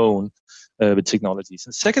alone with technologies.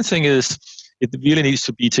 And the second thing is it really needs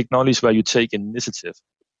to be technologies where you take initiative,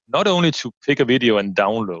 not only to pick a video and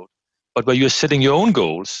download, but where you're setting your own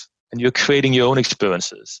goals and you're creating your own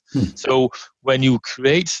experiences. So when you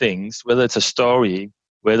create things, whether it's a story,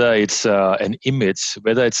 whether it's an image,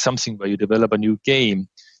 whether it's something where you develop a new game,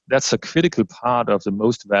 that's a critical part of the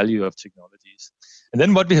most value of technologies. And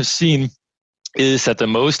then what we have seen is that the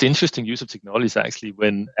most interesting use of technology is actually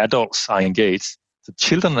when adults are engaged. So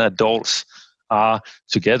children and adults are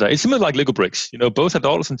together. It's similar like Lego bricks. Both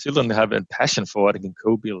adults and children have a passion for it and can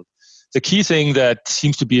co-build. The key thing that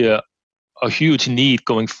seems to be a huge need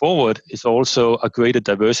going forward is also a greater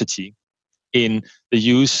diversity in the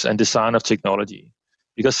use and design of technology.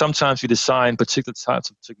 Because sometimes we design particular types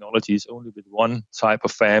of technologies only with one type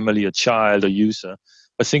of family or child or user,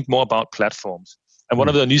 but think more about platforms. And one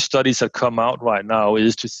of the new studies that come out right now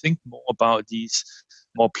is to think more about these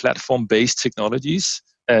more platform-based technologies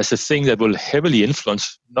as a thing that will heavily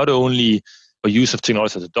influence not only the use of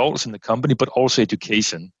technology as adults in the company, but also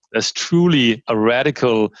education. There's truly a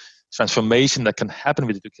radical transformation that can happen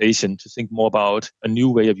with education to think more about a new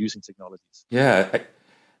way of using technologies. Yeah.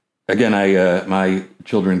 Again, my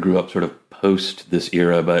children grew up sort of post this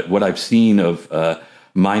era, but what I've seen of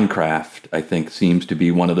Minecraft, I think, seems to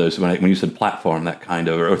be one of those, when you said platform, that kind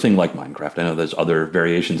of, or thing like Minecraft, I know there's other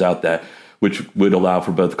variations out there, which would allow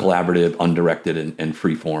for both collaborative, undirected, and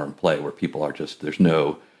free-form play, where people are just, there's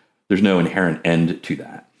no inherent end to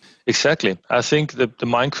that. Exactly. I think the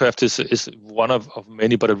Minecraft is one of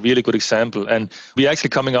many, but a really good example. And we're actually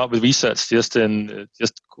coming out with research just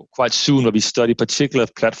quite soon, where we study particular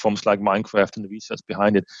platforms like Minecraft and the research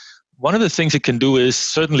behind it. One of the things it can do is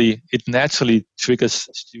certainly it naturally triggers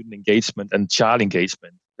student engagement and child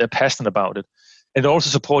engagement. They're passionate about it. And also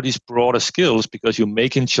support these broader skills because you're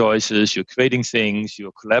making choices, you're creating things,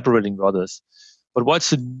 you're collaborating with others. But what's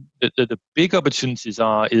the big opportunities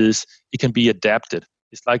is it can be adapted.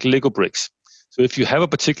 It's like Lego bricks. So if you have a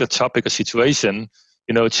particular topic or situation,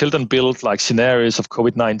 children build like scenarios of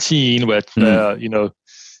COVID-19 where,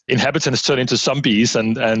 inhabitants turn into zombies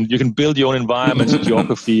and you can build your own environments,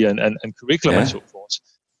 geography and curriculum and so forth.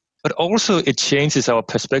 But also it changes our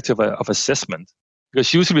perspective of assessment.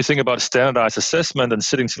 Because usually we think about standardized assessment and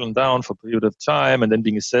sitting children down for a period of time and then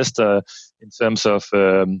being assessed in terms of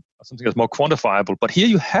something that's more quantifiable. But here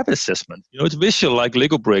you have assessment. It's visual like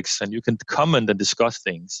Lego bricks and you can comment and discuss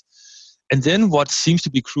things. And then what seems to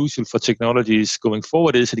be crucial for technologies going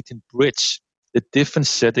forward is that it can bridge the different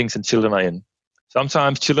settings that children are in.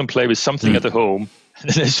 Sometimes children play with something at the home and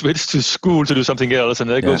then they switch to school to do something else and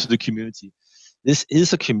then they go to the community. This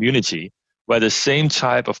is a community where the same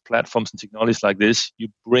type of platforms and technologies like this, you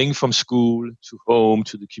bring from school to home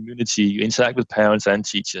to the community, you interact with parents and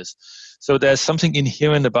teachers. So there's something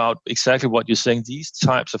inherent about exactly what you're saying. These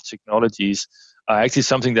types of technologies are actually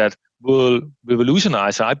something that will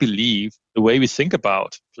revolutionize, I believe, the way we think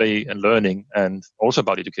about play and learning and also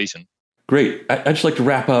about education. Great. I'd just like to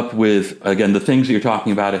wrap up with, again, the things that you're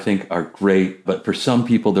talking about I think are great, but for some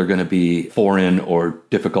people they're going to be foreign or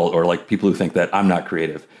difficult, or like people who think that I'm not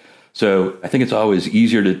creative. So I think it's always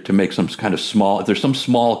easier to make some kind of if there's some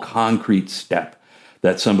small concrete step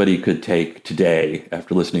that somebody could take today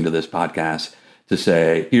after listening to this podcast to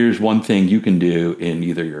say, here's one thing you can do in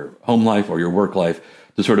either your home life or your work life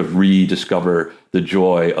to sort of rediscover the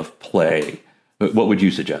joy of play. What would you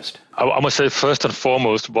suggest? I must say, first and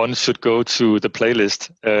foremost, one should go to the playlist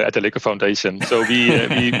at the Lego Foundation. So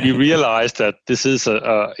we realized that this is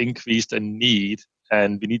a increased need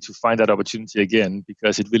And we need to find that opportunity again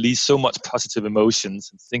because it releases so much positive emotions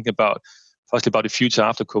and think about possibly about the future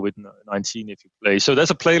after COVID-19 if you play. So there's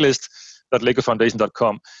a playlist at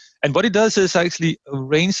legofoundation.com. And what it does is actually a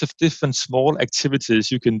range of different small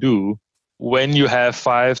activities you can do when you have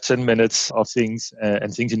 5-10 minutes of things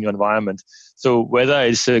and things in your environment. So whether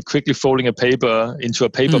it's quickly folding a paper into a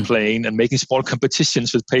paper plane and making small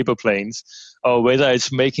competitions with paper planes, or whether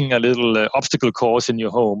it's making a little obstacle course in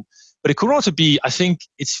your home. But it could also be, I think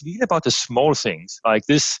it's really about the small things like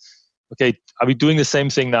this. Okay, are we doing the same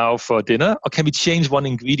thing now for dinner? Or can we change one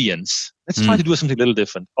ingredient? Let's try to do something a little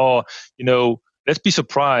different. Or, let's be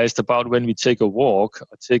surprised about when we take a walk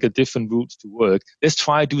or take a different route to work. Let's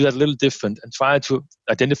try to do that a little different and try to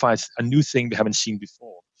identify a new thing we haven't seen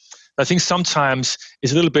before. I think sometimes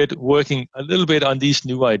it's a little bit working a little bit on these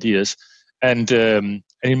new ideas. And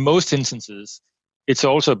in most instances, it's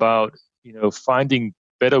also about, finding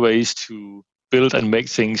better ways to build and make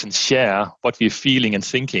things and share what we're feeling and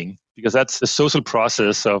thinking, because that's the social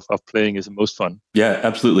process of playing is the most fun. Yeah,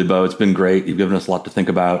 absolutely, Bo. It's been great. You've given us a lot to think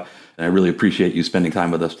about, and I really appreciate you spending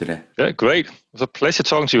time with us today. Yeah, great. It was a pleasure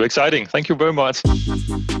talking to you. Exciting. Thank you very much.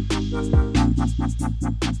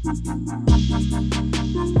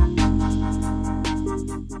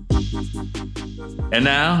 And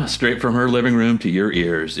now, straight from her living room to your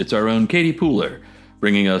ears, it's our own Katie Pooler,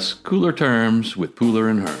 bringing us cooler terms with Pooler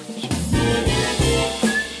and Hearns.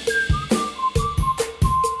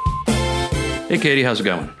 Hey, Katie, how's it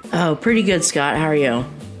going? Oh, pretty good, Scott. How are you?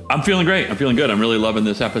 I'm feeling great. I'm feeling good. I'm really loving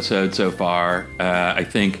this episode so far. I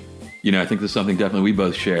think this is something definitely we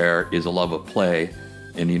both share is a love of play.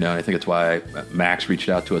 And, I think it's why Max reached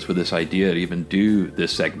out to us with this idea to even do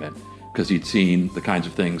this segment, because he'd seen the kinds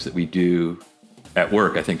of things that we do at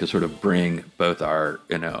work, I think, to sort of bring both our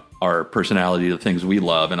personality to the things we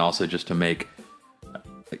love, and also just to make,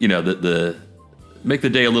 make the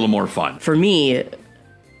day a little more fun. For me,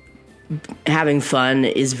 having fun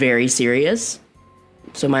is very serious.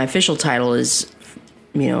 So my official title is,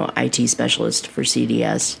 IT specialist for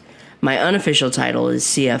CDS. My unofficial title is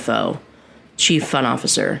CFO, Chief Fun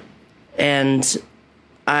Officer. And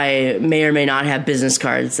I may or may not have business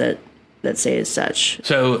cards that say as such.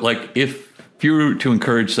 So, if you were to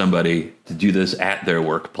encourage somebody to do this at their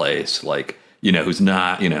workplace, who's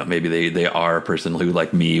not, maybe they are a person who,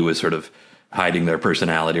 like me, was sort of hiding their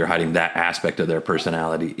personality or hiding that aspect of their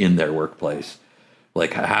personality in their workplace,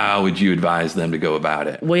 how would you advise them to go about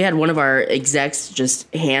it? We had one of our execs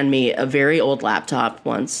just hand me a very old laptop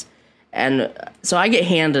once. And so I get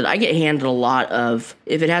handed a lot of,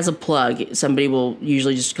 if it has a plug, somebody will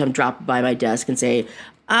usually just come drop by my desk and say,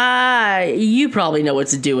 you probably know what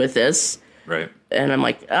to do with this. Right. And I'm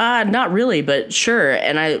like, not really, but sure.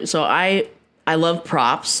 And I love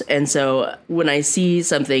props. And so when I see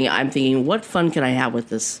something, I'm thinking, what fun can I have with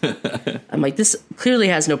this? I'm like, this clearly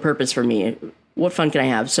has no purpose for me. What fun can I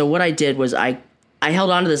have? So what I did was I held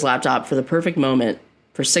onto this laptop for the perfect moment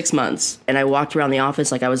for 6 months. And I walked around the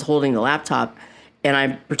office like I was holding the laptop, and I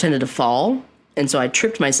pretended to fall. And so I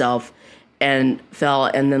tripped myself and fell,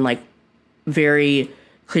 and then very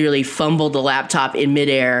clearly fumbled the laptop in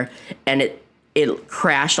midair, and it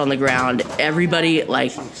crashed on the ground. Everybody,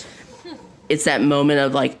 it's that moment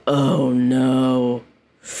of oh no.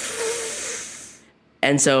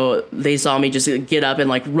 And so they saw me just get up and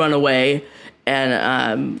run away,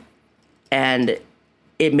 and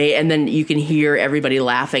then you can hear everybody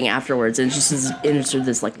laughing afterwards, and it's just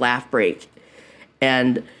this laugh break.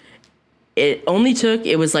 And it only took,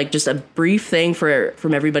 it was just a brief thing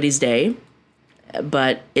from everybody's day,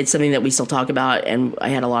 but it's something that we still talk about, and I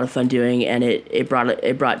had a lot of fun doing, and it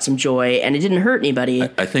brought some joy, and it didn't hurt anybody.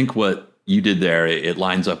 I think what you did there, it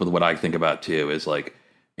lines up with what I think about too, is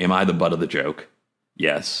am I the butt of the joke?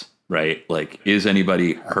 Yes. Right. Is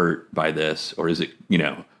anybody hurt by this, or is it,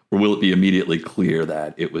 or will it be immediately clear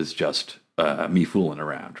that it was just me fooling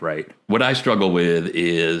around? Right. What I struggle with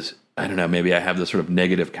is, I don't know, maybe I have this sort of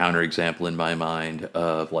negative counterexample in my mind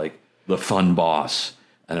of the fun boss.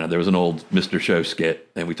 I don't know, there was an old Mr. Show skit,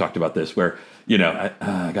 and we talked about this where, when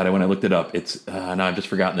I looked it up, it's, now I've just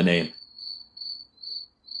forgotten the name.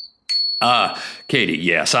 Katie,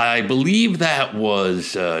 yes, I believe that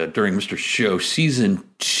was during Mr. Show season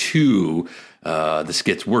 2. The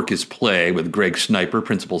skit's Work is Play with Greg Sniper,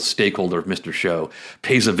 principal stakeholder of Mr. Show,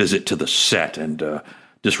 pays a visit to the set, and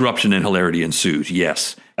disruption and hilarity ensues.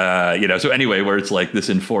 Yes. So anyway, where it's this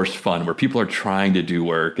enforced fun where people are trying to do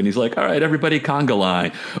work, and he's like, all right, everybody conga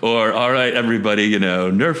line, or all right, everybody,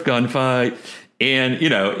 Nerf gunfight. And,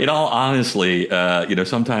 in all honestly,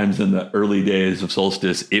 sometimes in the early days of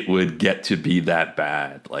Solstice, it would get to be that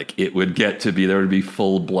bad. It would get to be, there would be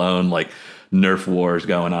full blown, Nerf wars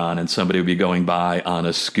going on, and somebody would be going by on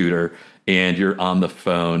a scooter, and you're on the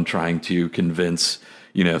phone trying to convince,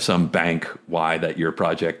 some bank why that your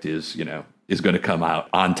project is going to come out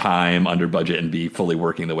on time, under budget, and be fully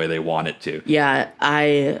working the way they want it to. Yeah,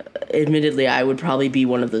 I would probably be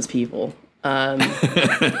one of those people.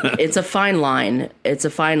 It's a fine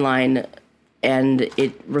line. And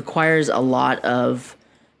it requires a lot of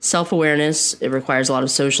self-awareness. It requires a lot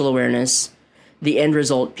of social awareness. The end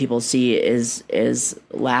result people see is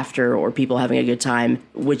laughter or people having a good time,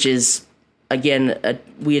 which is, again,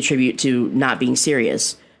 we attribute to not being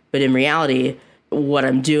serious. But in reality, what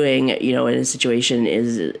I'm doing, in a situation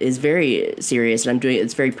is very serious, and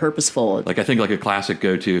it's very purposeful. Like, I think like a classic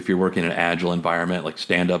go-to if you're working in an agile environment, like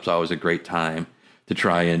stand-up's always a great time to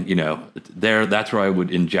try and, that's where I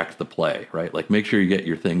would inject the play, right? Like, make sure you get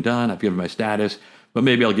your thing done. I've given my status, but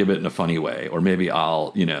maybe I'll give it in a funny way, or maybe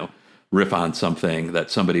I'll, riff on something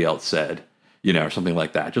that somebody else said, or something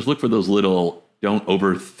like that. Just look for those little, don't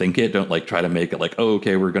overthink it. Don't try to make it like, oh,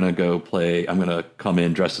 okay, we're going to go play. I'm going to come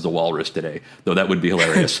in dressed as a walrus today, though that would be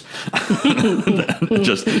hilarious. and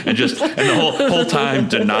the whole time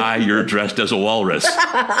deny you're dressed as a walrus.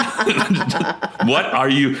 What are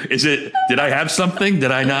you? Did I have something?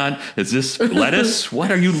 Did I not? Is this lettuce?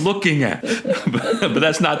 What are you looking at? But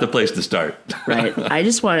that's not the place to start. Right. I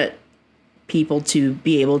just want people to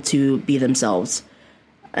be able to be themselves.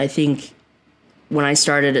 I think when I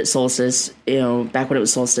started at Solstice, back when it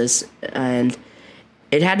was Solstice, and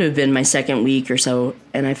it had to have been my second week or so,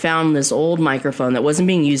 and I found this old microphone that wasn't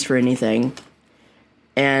being used for anything.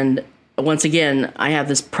 And once again, I have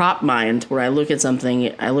this prop mind where I look at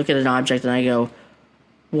something, I look at an object, and I go,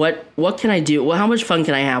 what can I do? Well, how much fun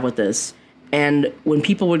can I have with this? And when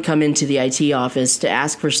people would come into the IT office to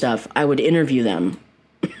ask for stuff, I would interview them.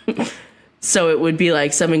 So it would be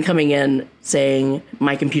like someone coming in saying,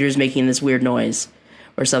 my computer's making this weird noise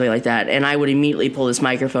or something like that. And I would immediately pull this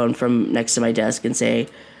microphone from next to my desk and say,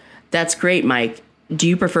 that's great, Mike. Do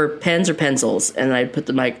you prefer pens or pencils? And I'd put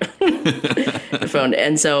the microphone.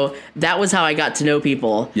 And so that was how I got to know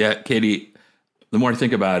people. Yeah, Katie, the more I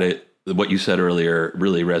think about it, what you said earlier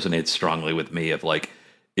really resonates strongly with me of like,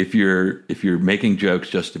 if you're making jokes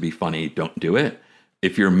just to be funny, don't do it.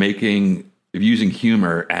 If you're using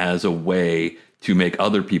humor as a way to make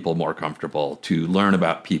other people more comfortable, to learn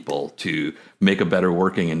about people, to make a better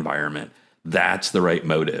working environment, that's the right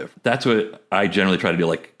motive. That's what I generally try to do.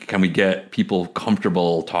 Like, can we get people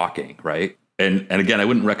comfortable talking, right? And again, I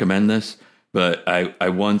wouldn't recommend this, but I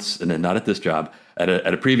once, and then not at this job,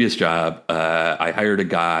 at a previous job, I hired a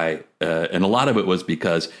guy, and a lot of it was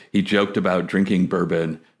because he joked about drinking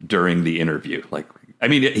bourbon during the interview.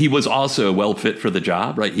 He was also well fit for the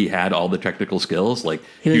job, right? He had all the technical skills, like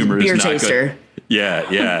humor is not taster. Good.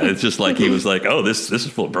 Yeah. It's just like he was like, "Oh, this is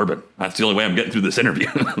full of bourbon. That's the only way I'm getting through this interview."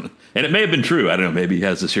 And it may have been true. I don't know. Maybe he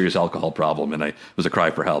has a serious alcohol problem, and it was a cry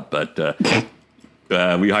for help. But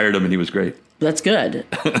we hired him, and he was great. That's good.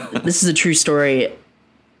 This is a true story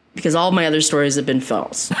because all my other stories have been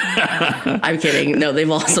false. I'm kidding. No, they've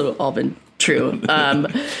also all been true.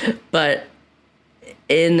 But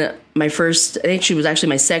in my first, I think it was actually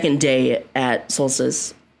my second day at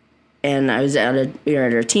Solstice, and I was we were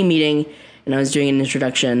at our team meeting, and I was doing an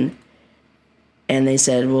introduction, and they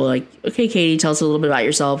said, well, like, okay, Katie, tell us a little bit about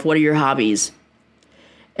yourself. What are your hobbies?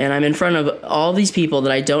 And I'm in front of all these people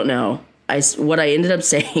that I don't know. What I ended up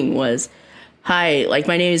saying was, hi,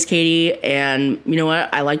 my name is Katie, and you know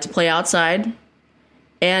what? I like to play outside,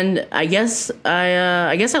 and I guess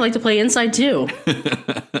I like to play inside too.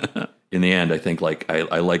 In the end, I think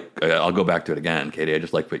I'll go back to it again, Katie. I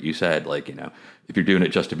just like what you said. If you're doing it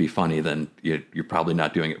just to be funny, then you're probably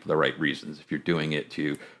not doing it for the right reasons. If you're doing it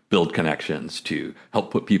to build connections, to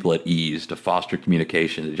help put people at ease, to foster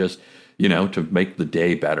communication, to just, to make the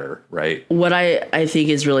day better, right? What I think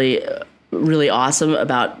is really, really awesome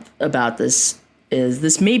about this is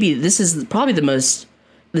this is probably the most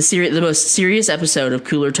serious episode of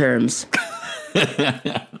Cooler Terms.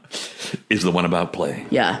 Is the one about play.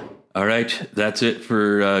 Yeah. All right, that's it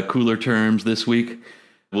for Cooler Terms this week.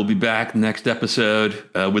 We'll be back next episode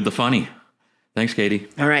with the funny. Thanks, Katie.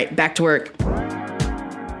 All right, back to work.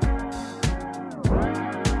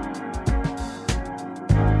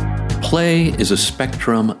 Play is a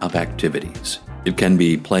spectrum of activities. It can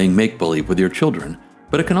be playing make-believe with your children,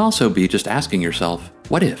 but it can also be just asking yourself,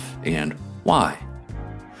 what if and why?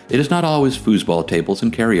 It is not always foosball tables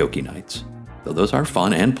and karaoke nights, though those are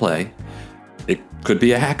fun and play. It could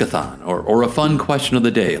be a hackathon or a fun question of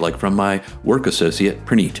the day, like from my work associate,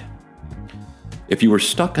 Praneet. If you were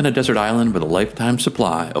stuck on a desert island with a lifetime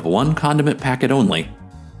supply of one condiment packet only,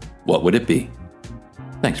 what would it be?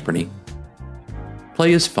 Thanks, Praneet.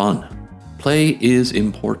 Play is fun. Play is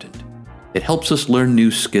important. It helps us learn new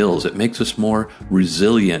skills. It makes us more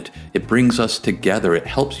resilient. It brings us together. It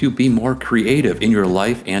helps you be more creative in your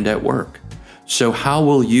life and at work. So how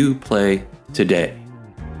will you play today?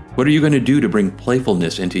 What are you going to do to bring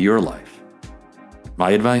playfulness into your life? My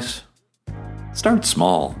advice? Start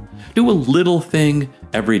small. Do a little thing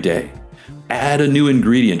every day. Add a new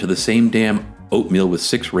ingredient to the same damn oatmeal with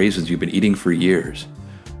 6 raisins you've been eating for years.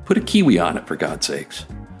 Put a kiwi on it, for God's sakes.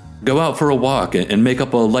 Go out for a walk and make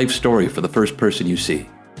up a life story for the first person you see.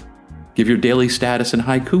 Give your daily status in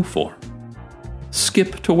haiku form.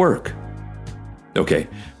 Skip to work. Okay,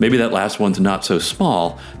 maybe that last one's not so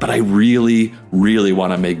small, but I really, really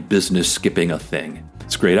want to make business skipping a thing.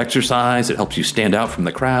 It's great exercise, it helps you stand out from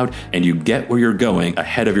the crowd, and you get where you're going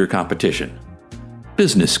ahead of your competition.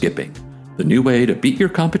 Business skipping, the new way to beat your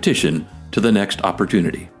competition to the next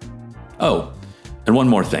opportunity. Oh, and one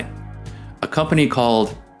more thing. A company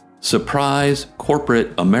called Surprise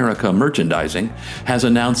Corporate America Merchandising has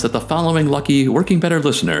announced that the following lucky Working Better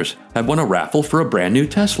listeners have won a raffle for a brand new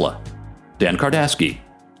Tesla. Dan Kardasky,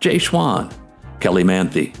 Jay Schwan, Kelly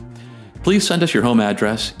Manthe. Please send us your home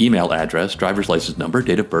address, email address, driver's license number,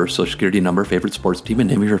 date of birth, social security number, favorite sports team,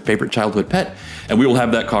 and name of your favorite childhood pet, and we will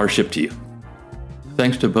have that car shipped to you.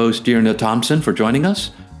 Thanks to Bo Stierna Thompson for joining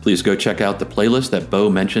us. Please go check out the playlist that Bo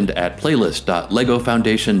mentioned at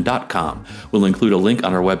playlist.legofoundation.com. We'll include a link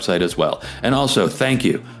on our website as well. And also, thank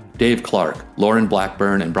you, Dave Clark, Lauren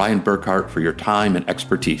Blackburn, and Brian Burkhart for your time and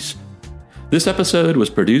expertise. This episode was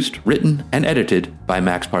produced, written, and edited by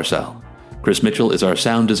Max Parcell. Chris Mitchell is our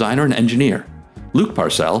sound designer and engineer. Luke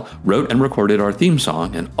Parcell wrote and recorded our theme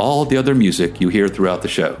song and all the other music you hear throughout the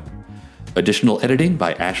show. Additional editing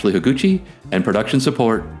by Ashley Higuchi and production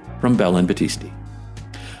support from Belen Battisti.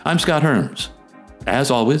 I'm Scott Herms. As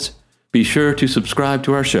always, be sure to subscribe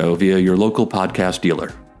to our show via your local podcast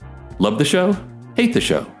dealer. Love the show? Hate the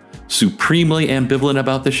show? Supremely ambivalent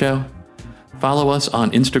about the show? Follow us on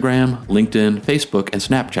Instagram, LinkedIn, Facebook, and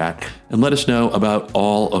Snapchat, and let us know about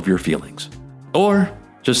all of your feelings. Or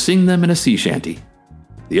just sing them in a sea shanty.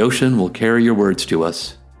 The ocean will carry your words to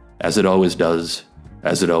us, as it always does,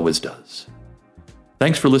 as it always does.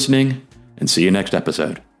 Thanks for listening, and see you next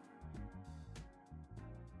episode.